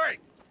 Hurry.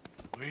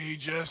 We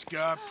just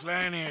got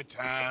plenty of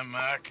time,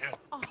 Micah.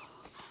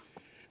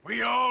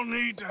 We all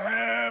need to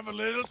have a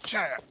little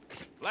chat.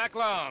 Black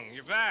Lung,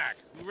 you're back.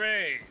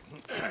 Hooray.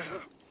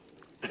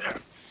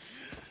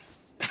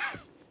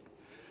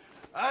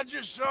 I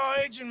just saw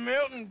Agent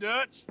Milton,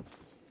 Dutch.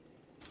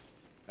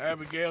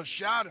 Abigail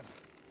shot him.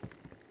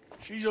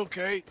 She's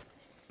okay.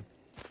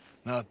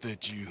 Not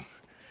that you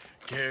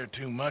care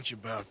too much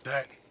about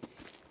that.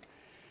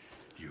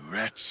 You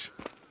rats.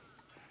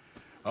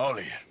 All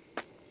of you.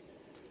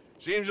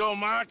 Seems old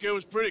Micah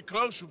was pretty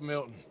close with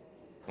Milton.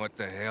 What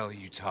the hell are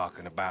you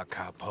talking about,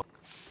 cowpoke?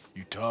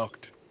 You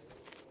talked.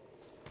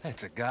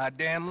 That's a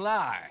goddamn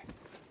lie.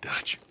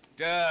 Dutch.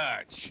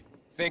 Dutch,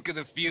 think of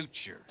the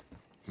future.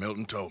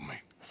 Milton told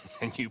me.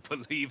 And you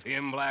believe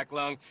him, Black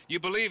Lung? You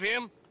believe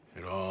him?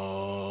 It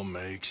all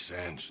makes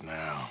sense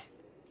now.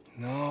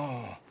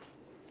 No,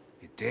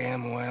 it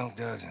damn well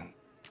doesn't.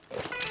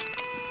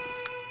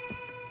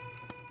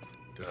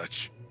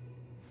 Dutch,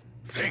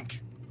 think.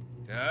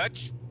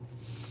 Dutch,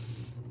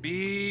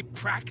 be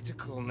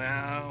practical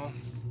now.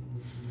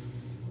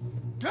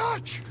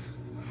 Dutch!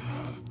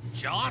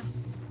 John?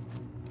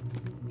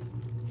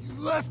 You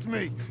left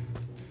me!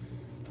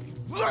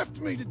 You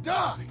left me to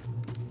die!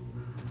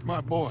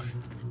 My boy,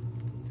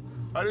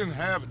 I didn't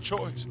have a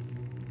choice.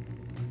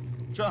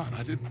 John,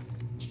 I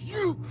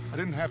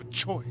didn't have a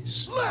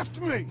choice. Left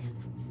me!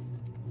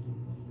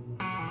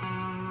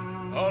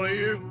 All of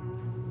you,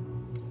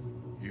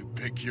 you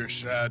pick your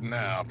side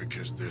now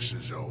because this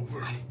is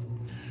over.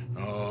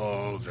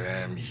 Oh,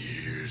 them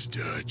years,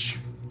 Dutch.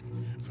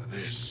 For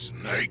this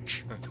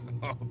snake.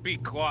 Oh, be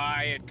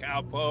quiet,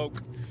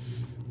 cowpoke.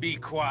 Be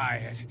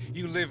quiet.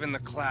 You live in the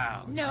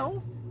clouds.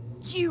 No,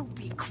 you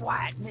be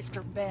quiet,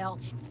 Mr. Bell,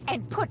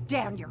 and put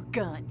down your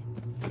gun.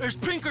 There's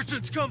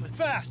Pinkertons coming,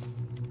 fast!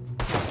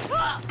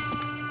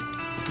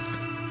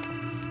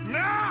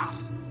 Now!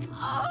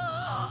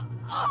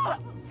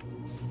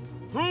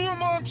 Who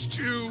amongst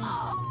you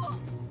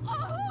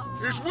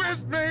is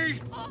with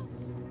me?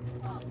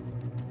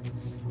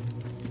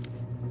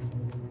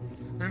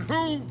 And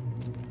who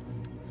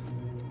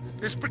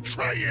is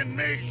betraying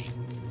me?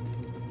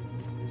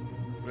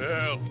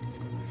 Well,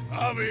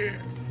 I'll be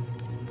here.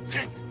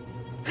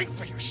 Think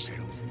for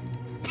yourself.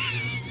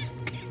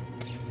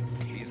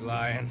 He's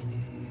lying.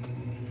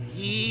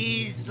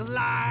 He's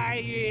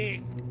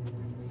lying!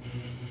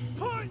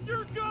 Put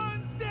your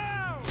guns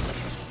down!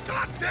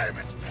 God damn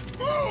it!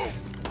 Move!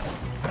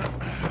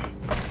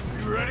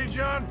 You ready,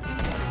 John?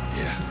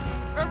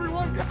 Yeah.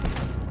 Everyone down!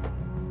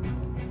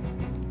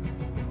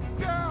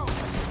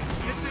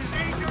 This is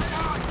Agent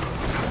One,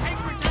 the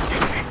Pinkerton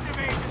Detective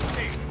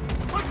Agency.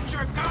 Put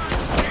your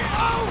guns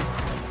down!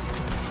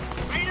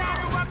 Bring out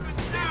your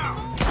weapons now!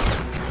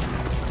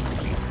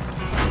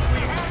 We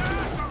have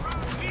us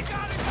around. We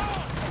gotta go!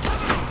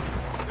 Come on!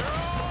 They're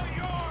all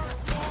yours,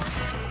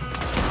 Gordon!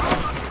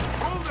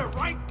 Hold it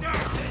right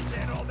there!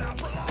 Then hold out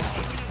for long.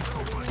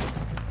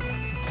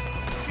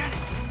 Get it!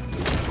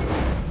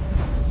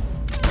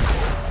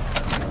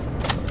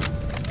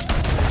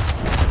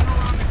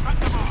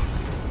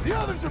 The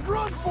others have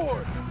run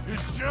for it!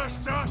 It's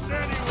just us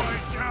anyway,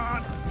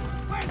 John.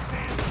 Wait,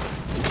 man!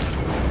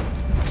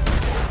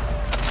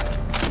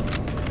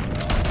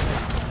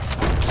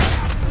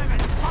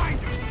 Find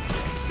them!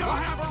 Still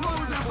have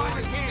clues up by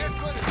the cave!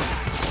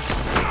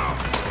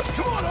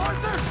 Come on,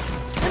 Arthur!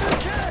 Into the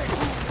caves!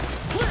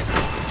 Quick!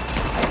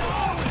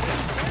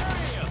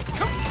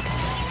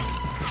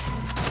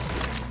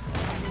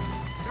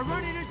 They're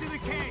running into the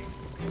cave!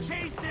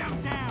 Chase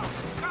them down!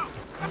 Go!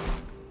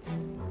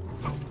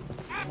 Go!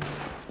 After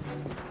them!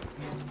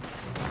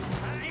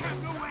 They have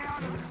no way out!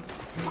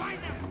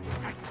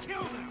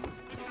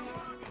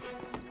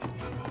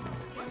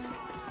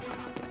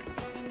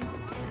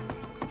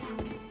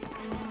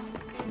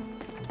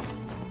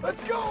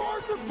 Let's go,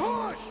 Arthur,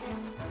 push!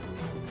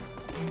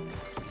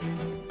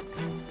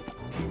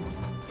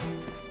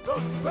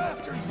 Those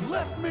bastards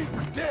left me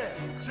for dead.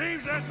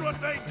 Seems that's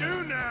what they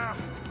do now.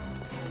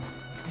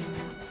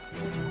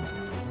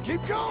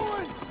 Keep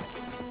going!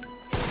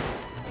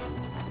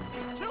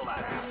 Kill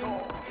that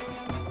asshole!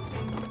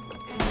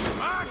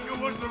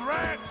 Micah was the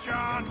rat,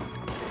 John.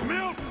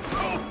 Milton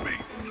told me.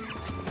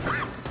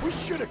 We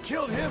should have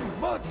killed him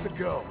months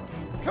ago.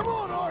 Come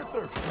on,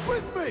 Arthur,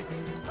 with me!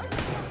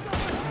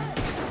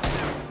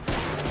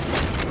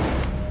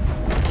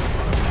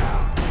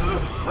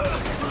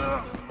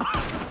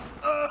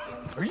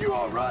 Are you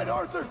all right,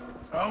 Arthur?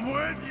 I'm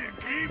with you.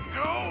 Keep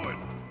going.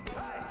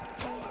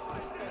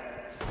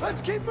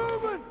 Let's keep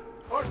moving!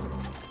 Arthur,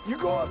 you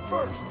go up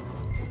first.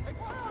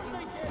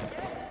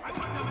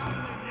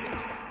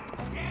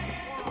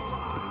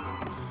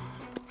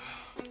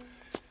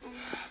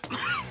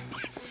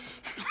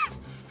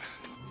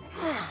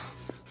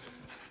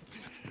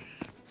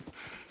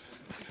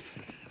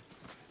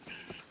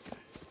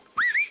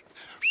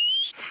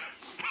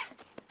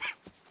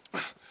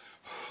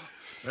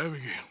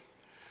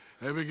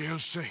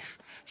 Abigail's safe.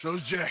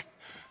 So's Jack.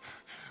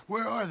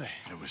 Where are they?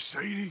 It was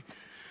Sadie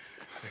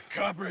at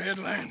Copperhead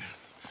Landing.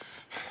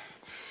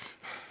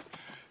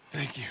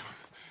 Thank you,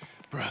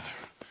 brother.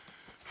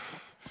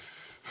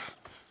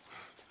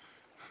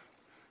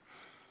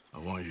 I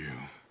want you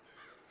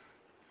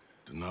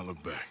to not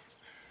look back.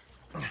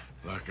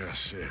 Like I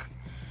said.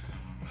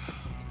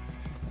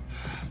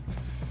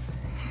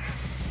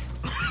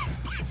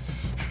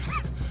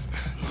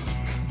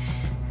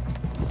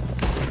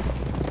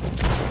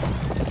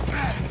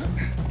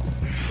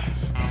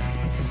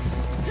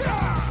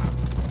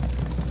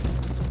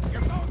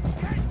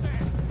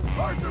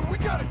 Arthur, we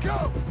gotta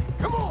go!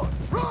 Come on,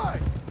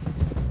 ride!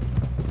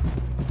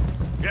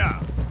 Yeah.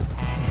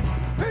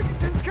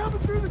 Picketing's coming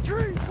through the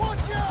trees!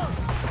 Watch out!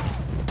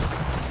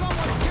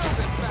 Someone kill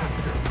this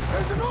bastard!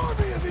 There's an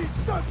army of these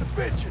sons of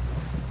bitches!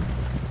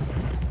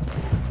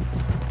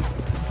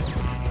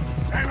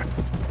 Damn it!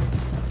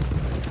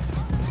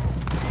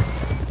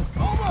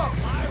 Almost!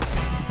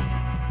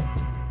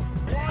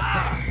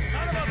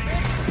 Son of a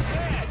bitch, you're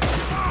dead!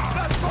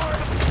 That's far!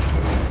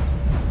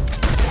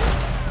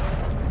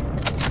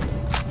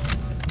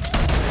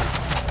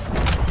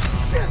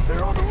 Shit,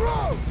 they're on the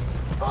road!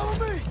 Follow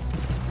me!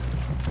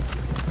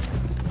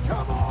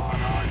 Come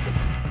on, Arthur!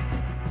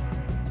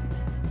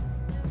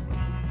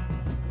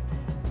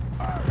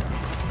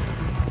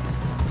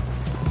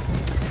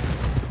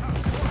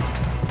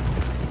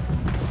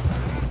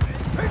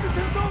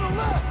 Pinkerton's on the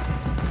left!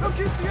 They'll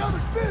keep the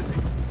others busy!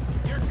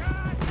 You're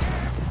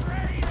goddamn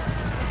traitor!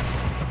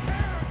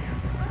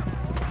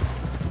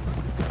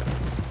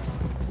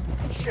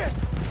 Shit!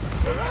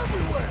 They're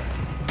everywhere!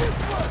 This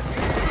way!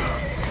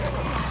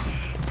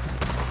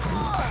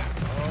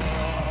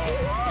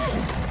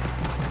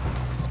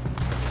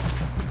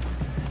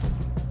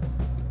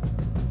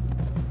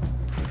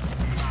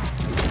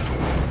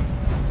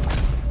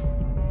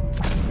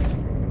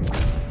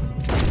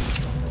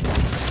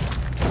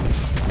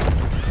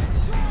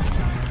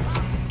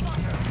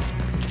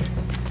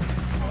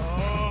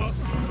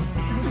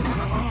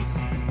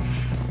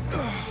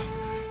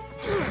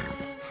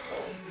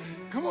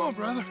 Come on,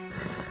 brother.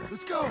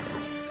 Let's go.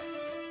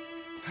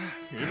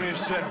 Give me a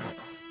second.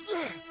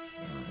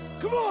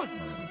 Come on!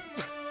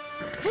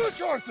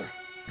 Push, Arthur!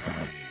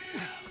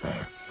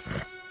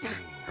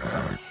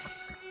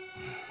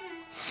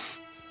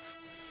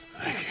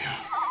 Thank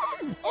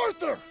you.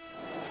 Arthur!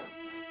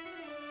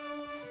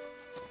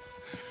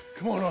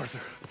 Come on,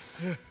 Arthur.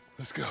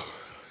 Let's go.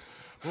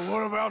 Well,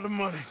 what about the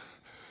money?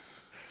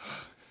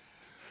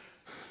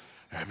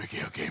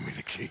 Abigail gave me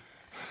the key.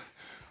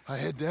 I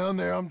head down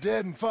there, I'm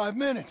dead in 5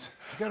 minutes.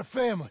 I got a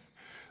family.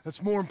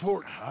 That's more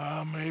important.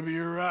 Maybe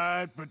you're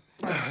right, but...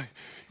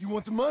 You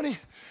want the money?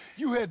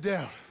 You head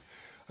down.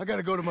 I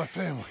gotta go to my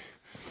family.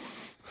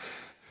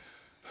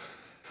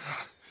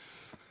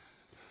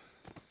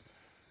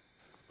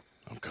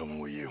 I'm coming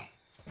with you.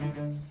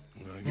 I'm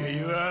gonna get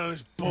you out of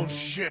this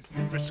bullshit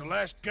if it's the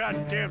last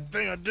goddamn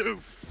thing I do.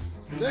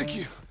 Thank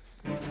you.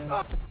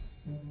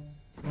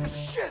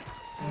 Shit!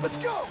 Let's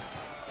go!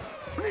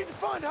 We need to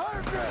find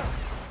higher ground.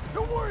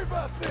 Don't worry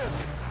about them.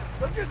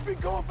 They'll just be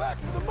going back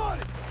for the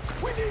money.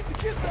 We need to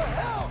get the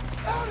hell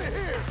out of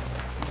here!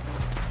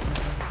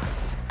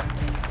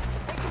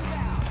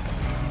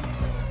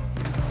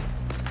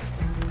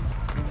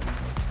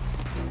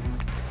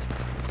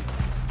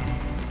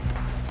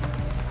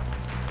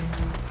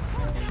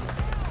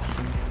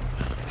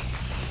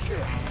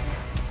 Shit!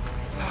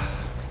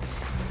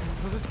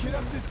 Well, let's get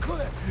up this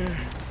cliff. Yeah.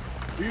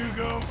 You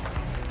go.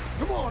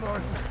 Come on,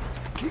 Arthur.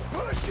 Keep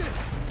pushing.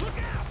 Look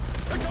out!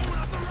 They're going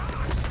up the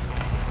rocks!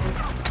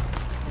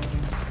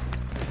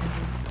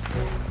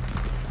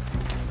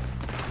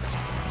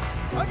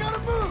 I gotta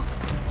move!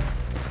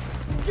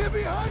 Get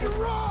behind a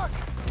rock!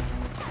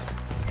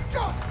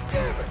 God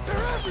damn it,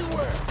 they're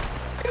everywhere!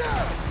 Get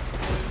out!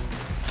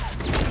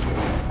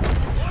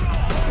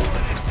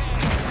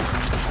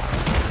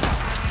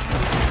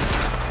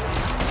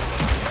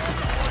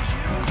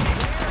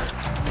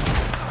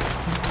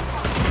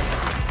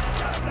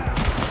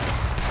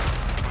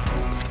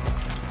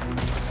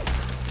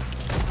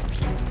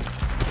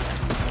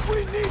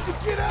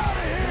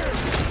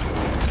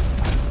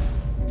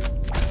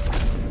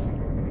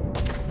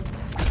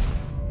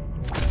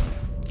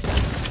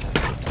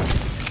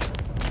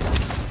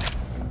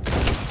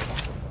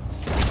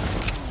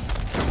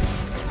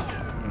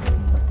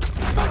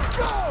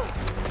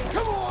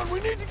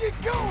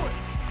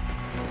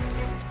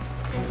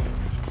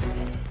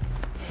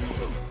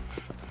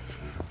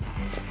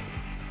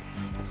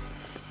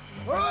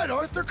 right,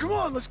 Arthur. Come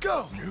on, let's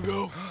go. You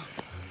go.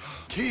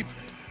 Keep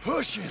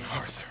pushing,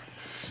 Arthur.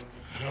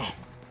 No.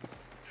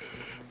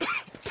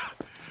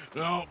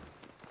 No.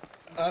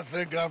 I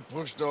think I've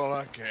pushed all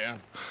I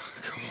can.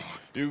 Come on.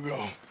 You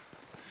go.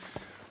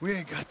 We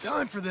ain't got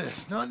time for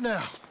this. Not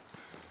now.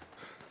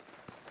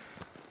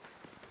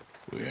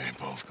 We ain't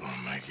both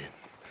gonna make it.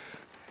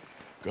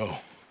 Go.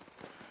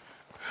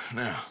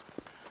 Now.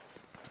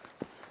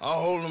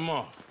 I'll hold them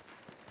off.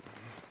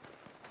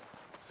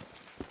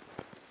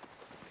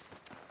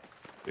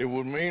 It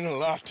would mean a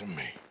lot to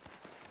me.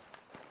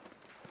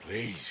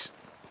 Please.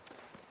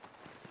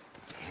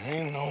 There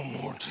ain't no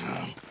more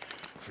time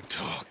for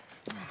talk.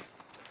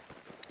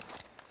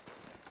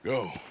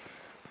 Go.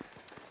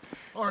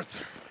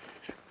 Arthur.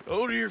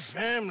 Go to your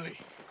family.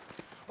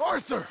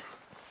 Arthur!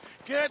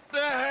 Get the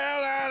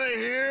hell out of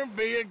here and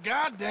be a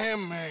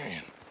goddamn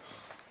man.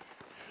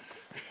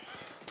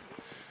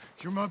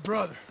 You're my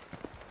brother.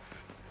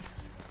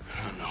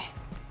 I know.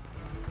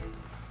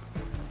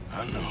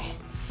 I know.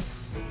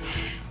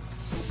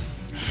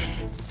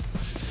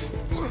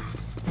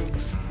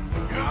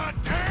 God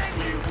damn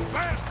you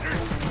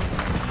bastards!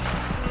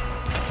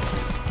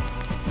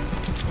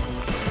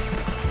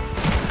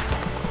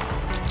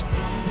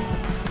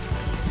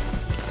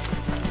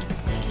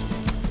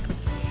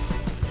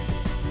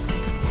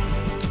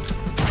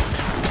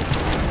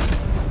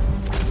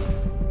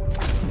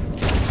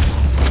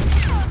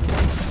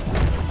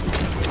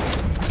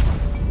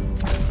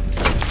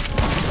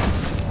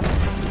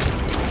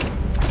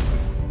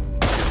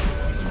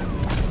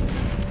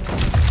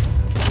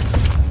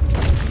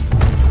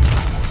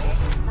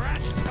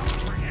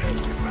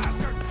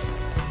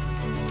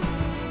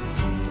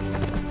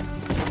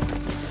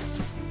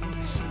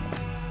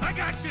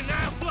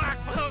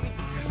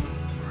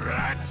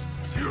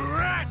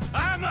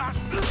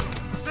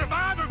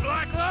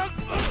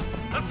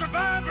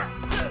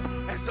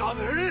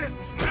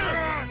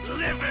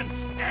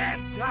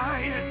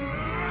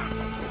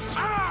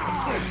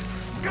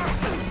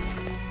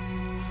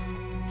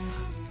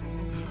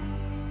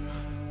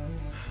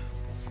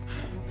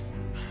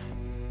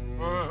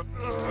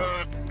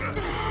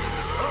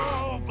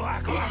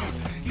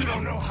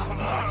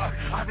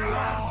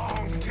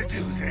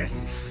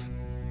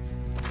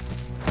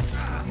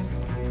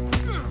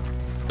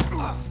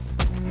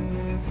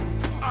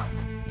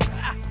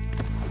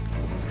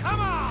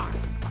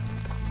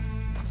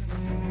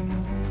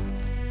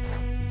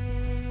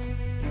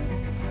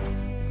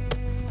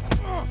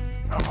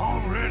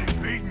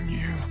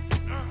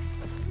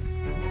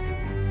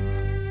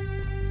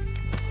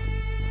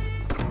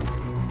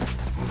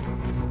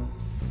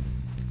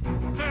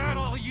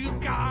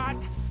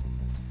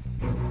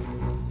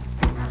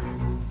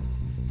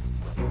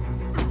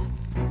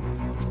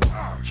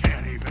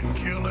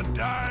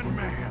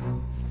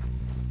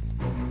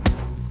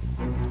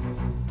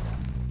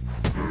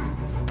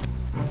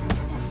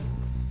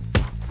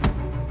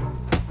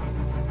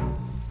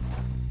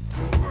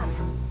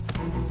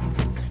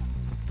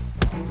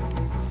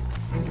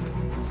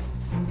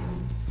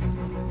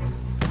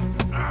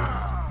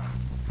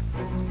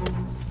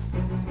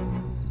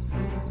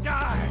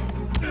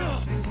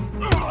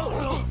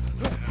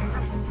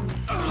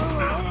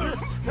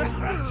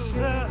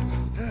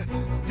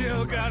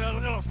 Still got a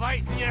little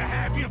fight in you,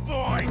 have you,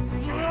 boy?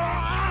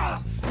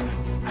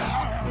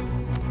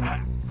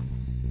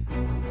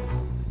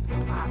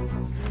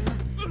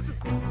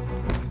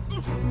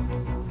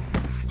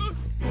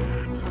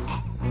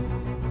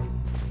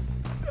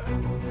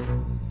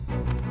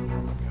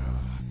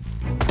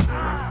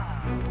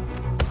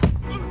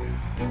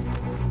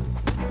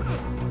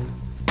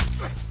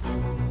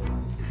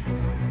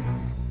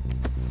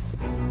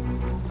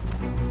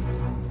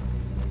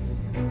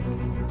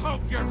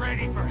 Hope you're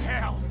ready for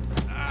hell.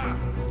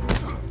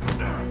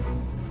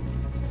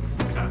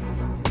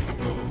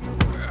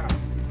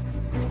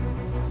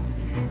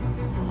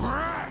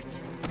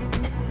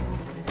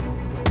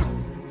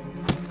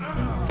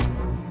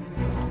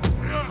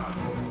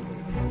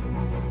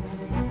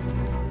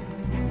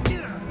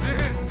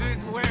 This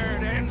is where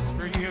it ends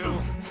for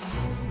you.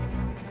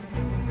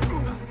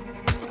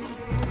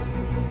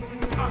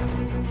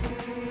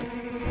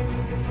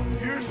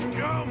 You're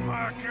scum,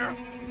 Micah.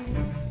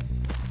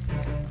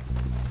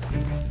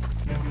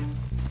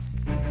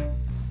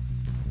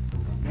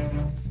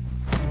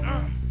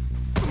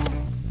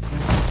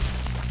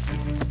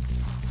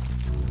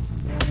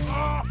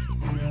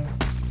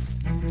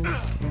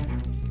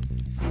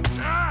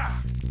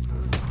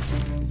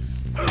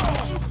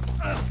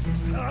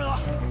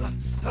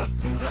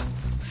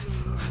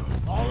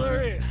 All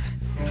there is,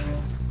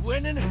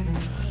 winning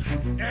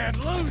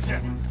and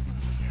losing.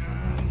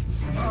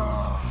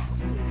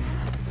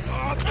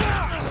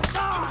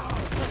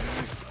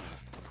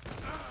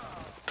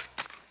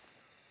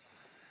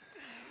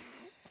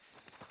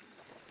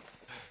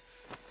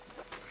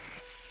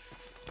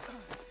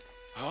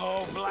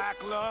 Oh,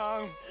 Black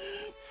Lung.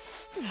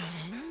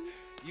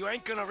 You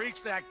ain't gonna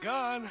reach that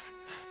gun.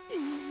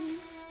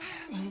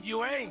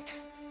 You ain't.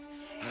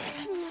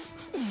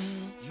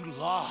 You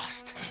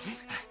lost.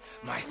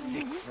 My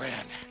sick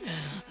friend.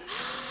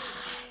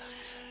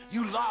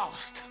 You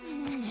lost.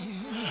 In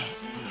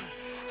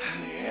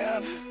the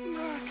end,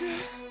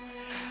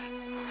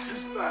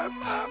 despite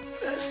my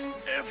best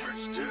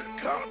efforts to the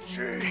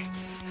contrary,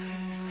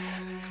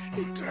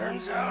 it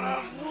turns out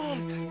I've won.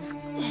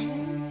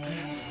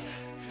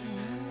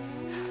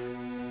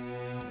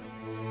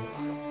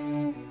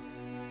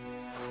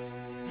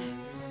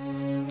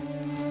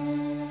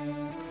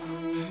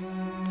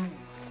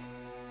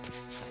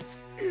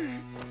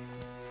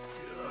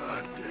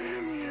 God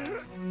damn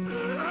you.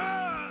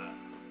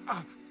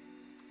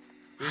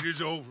 It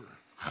is over.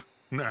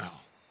 Now,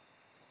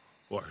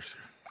 Arthur.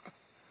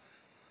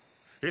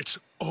 It's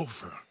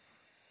over.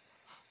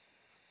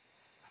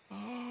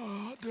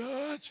 Oh,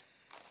 Dutch.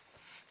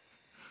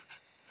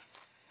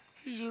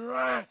 He's a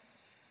rat.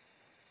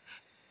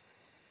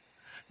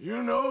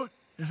 You know it,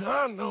 and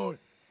I know it.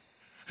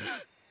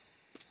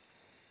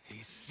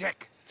 He's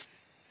sick.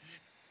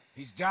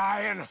 He's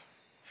dying.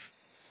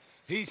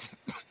 He's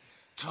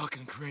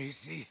talking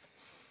crazy.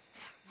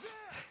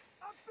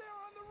 Up there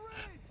on the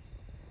ridge.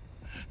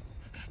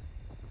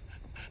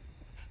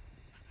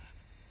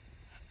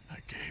 I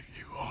gave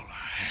you all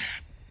I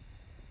had.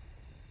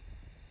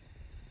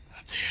 I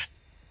did.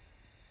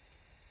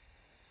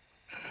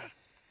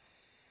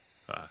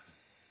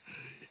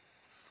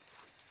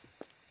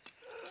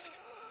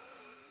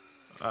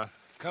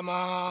 Come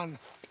on.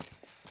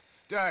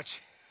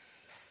 Dutch.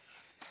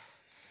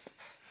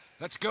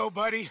 Let's go,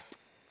 buddy.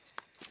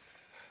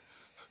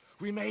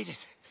 We made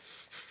it.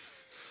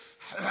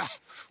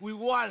 We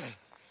won.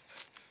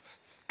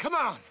 Come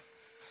on.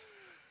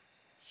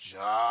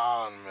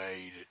 John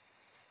made it.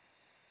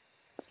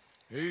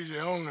 He's the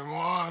only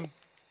one.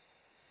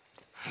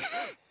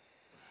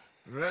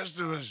 The rest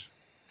of us...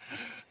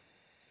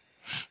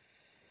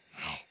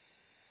 No.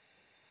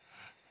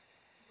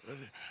 But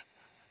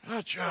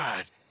I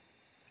tried.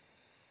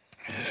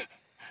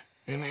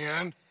 In the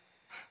end,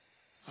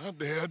 I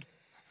did.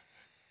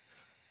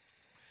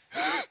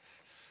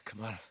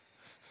 Come on.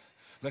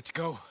 Let's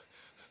go.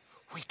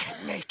 We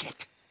can make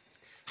it.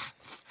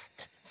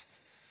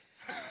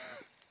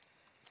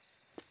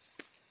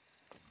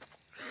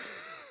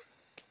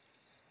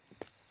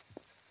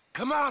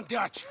 Come on,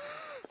 Dutch.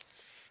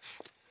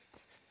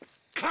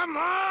 Come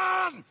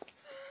on!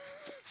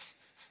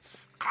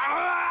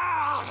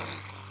 Ah!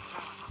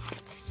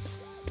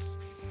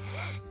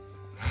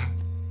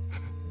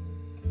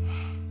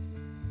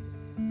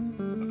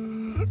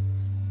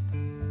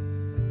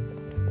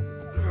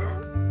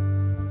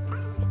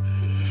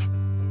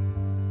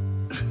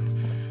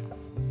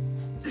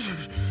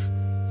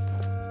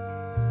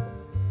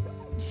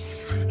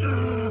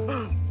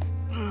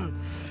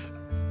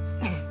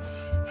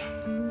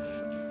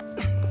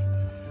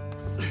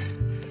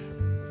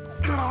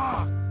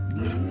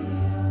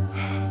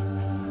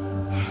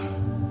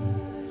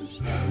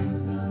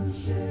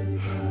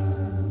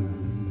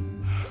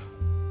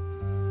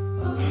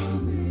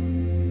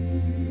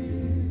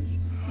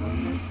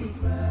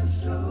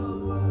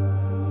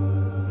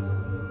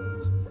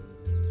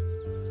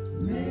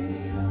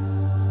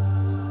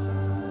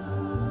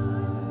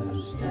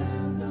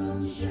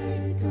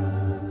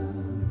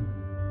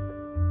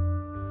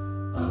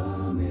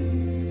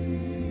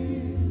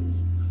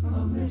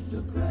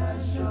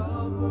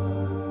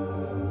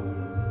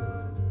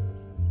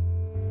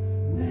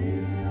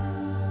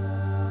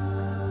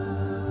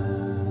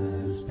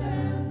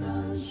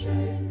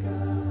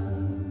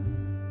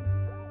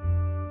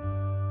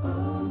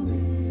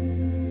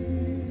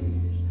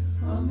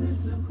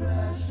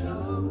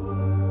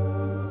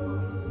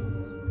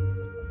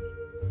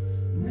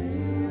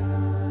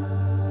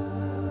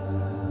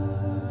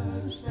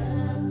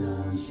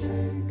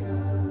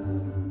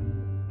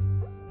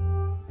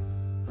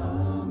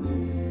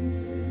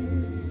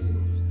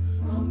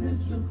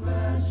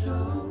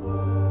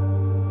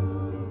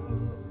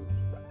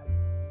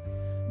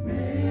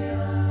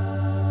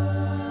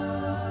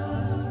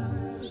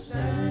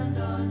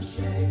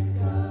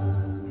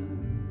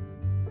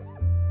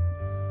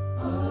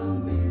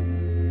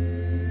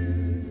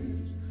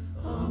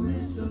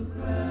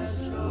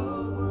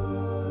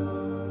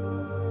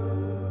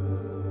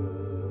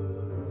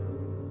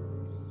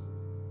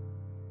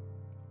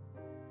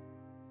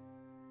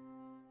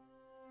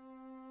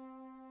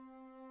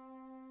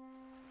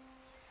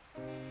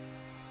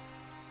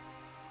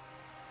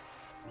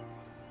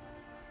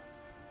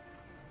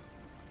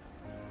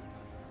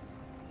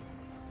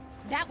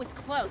 That was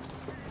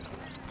close.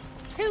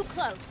 Too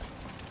close.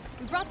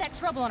 We brought that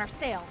trouble on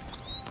ourselves.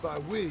 By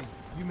we,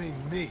 you mean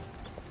me.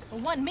 The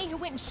one me who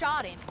went and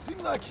shot him.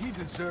 Seemed like he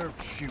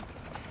deserved shooting.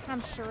 I'm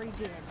sure he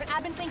did. But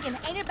I've been thinking,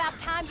 ain't it about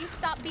time you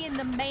stop being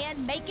the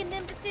man making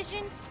them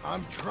decisions?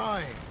 I'm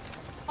trying.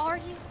 Are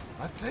you?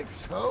 I think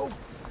so.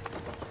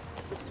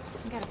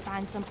 You gotta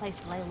find someplace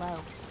to lay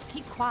low.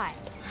 Keep quiet.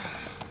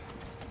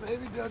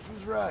 Maybe Dutch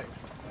was right.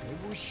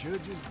 Maybe we should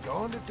have just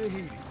gone to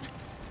Tahiti.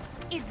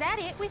 Is that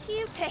it with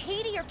you?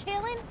 Tahiti or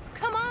killing?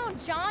 Come on,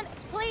 John.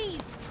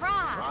 Please,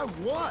 try. Try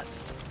what?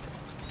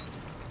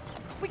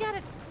 We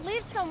gotta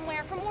live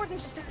somewhere for more than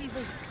just a few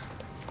weeks.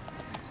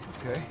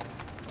 Okay.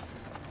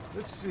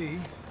 Let's see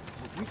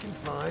what we can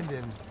find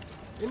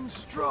in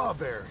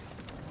Strawberry.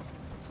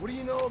 What do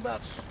you know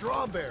about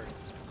Strawberry?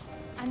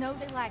 I know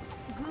they like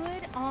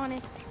good,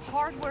 honest,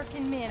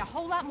 hard-working men a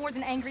whole lot more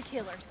than angry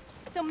killers.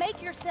 So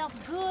make yourself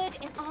good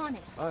and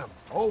honest. I am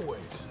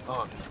always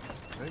honest.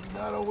 Maybe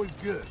not always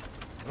good,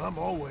 but I'm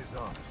always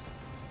honest.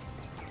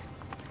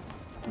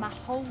 My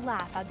whole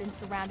life I've been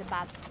surrounded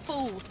by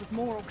fools with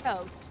moral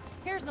codes.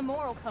 Here's the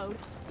moral code.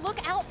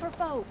 Look out for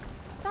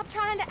folks. Stop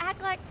trying to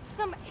act like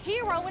some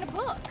hero in a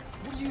book.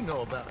 What do you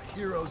know about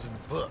heroes in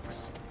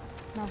books?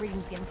 My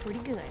reading's getting pretty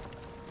good.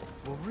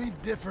 Well, read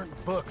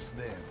different books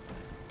then.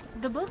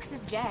 The books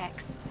is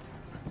Jack's.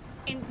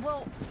 And,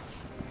 well,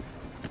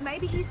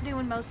 maybe he's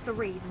doing most of the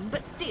reading,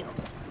 but still.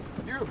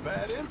 You're a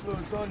bad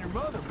influence on your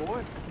mother,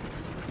 boy.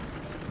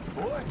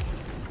 Boy.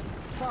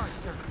 Sorry,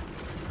 sir.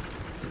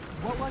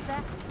 What was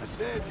that? I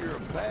said you're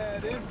a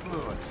bad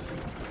influence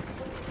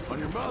on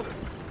your mother.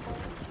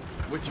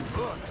 With your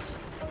books.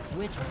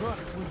 Which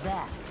books was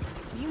that?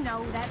 You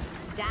know, that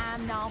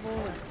dime novel,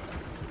 or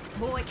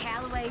Boy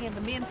Calloway and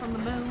the Men from the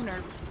Moon,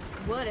 or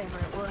whatever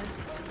it was.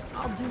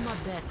 I'll do my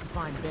best to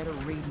find better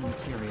reading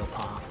material,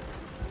 Pop.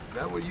 Is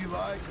that what you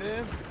like,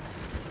 then?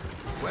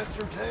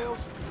 Western tales?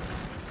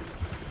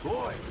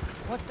 Boy.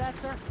 What's that,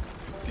 sir?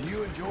 Do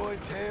you enjoy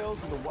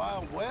tales of the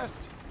Wild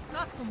West?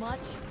 Not so much.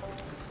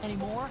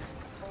 Anymore.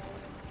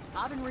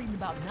 I've been reading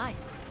about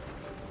knights.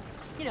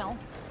 You know,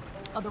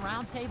 of the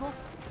Round Table.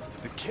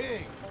 The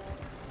king.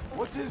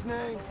 What's his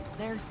name?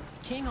 There's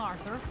King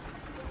Arthur,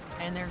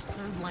 and there's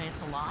Sir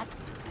Lancelot,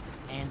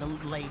 and the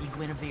Lady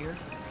Guinevere,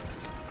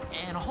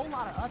 and a whole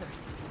lot of others.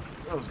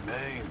 Those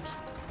names.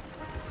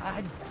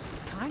 I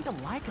kinda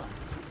like them.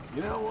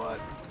 You know what?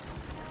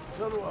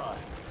 So do I.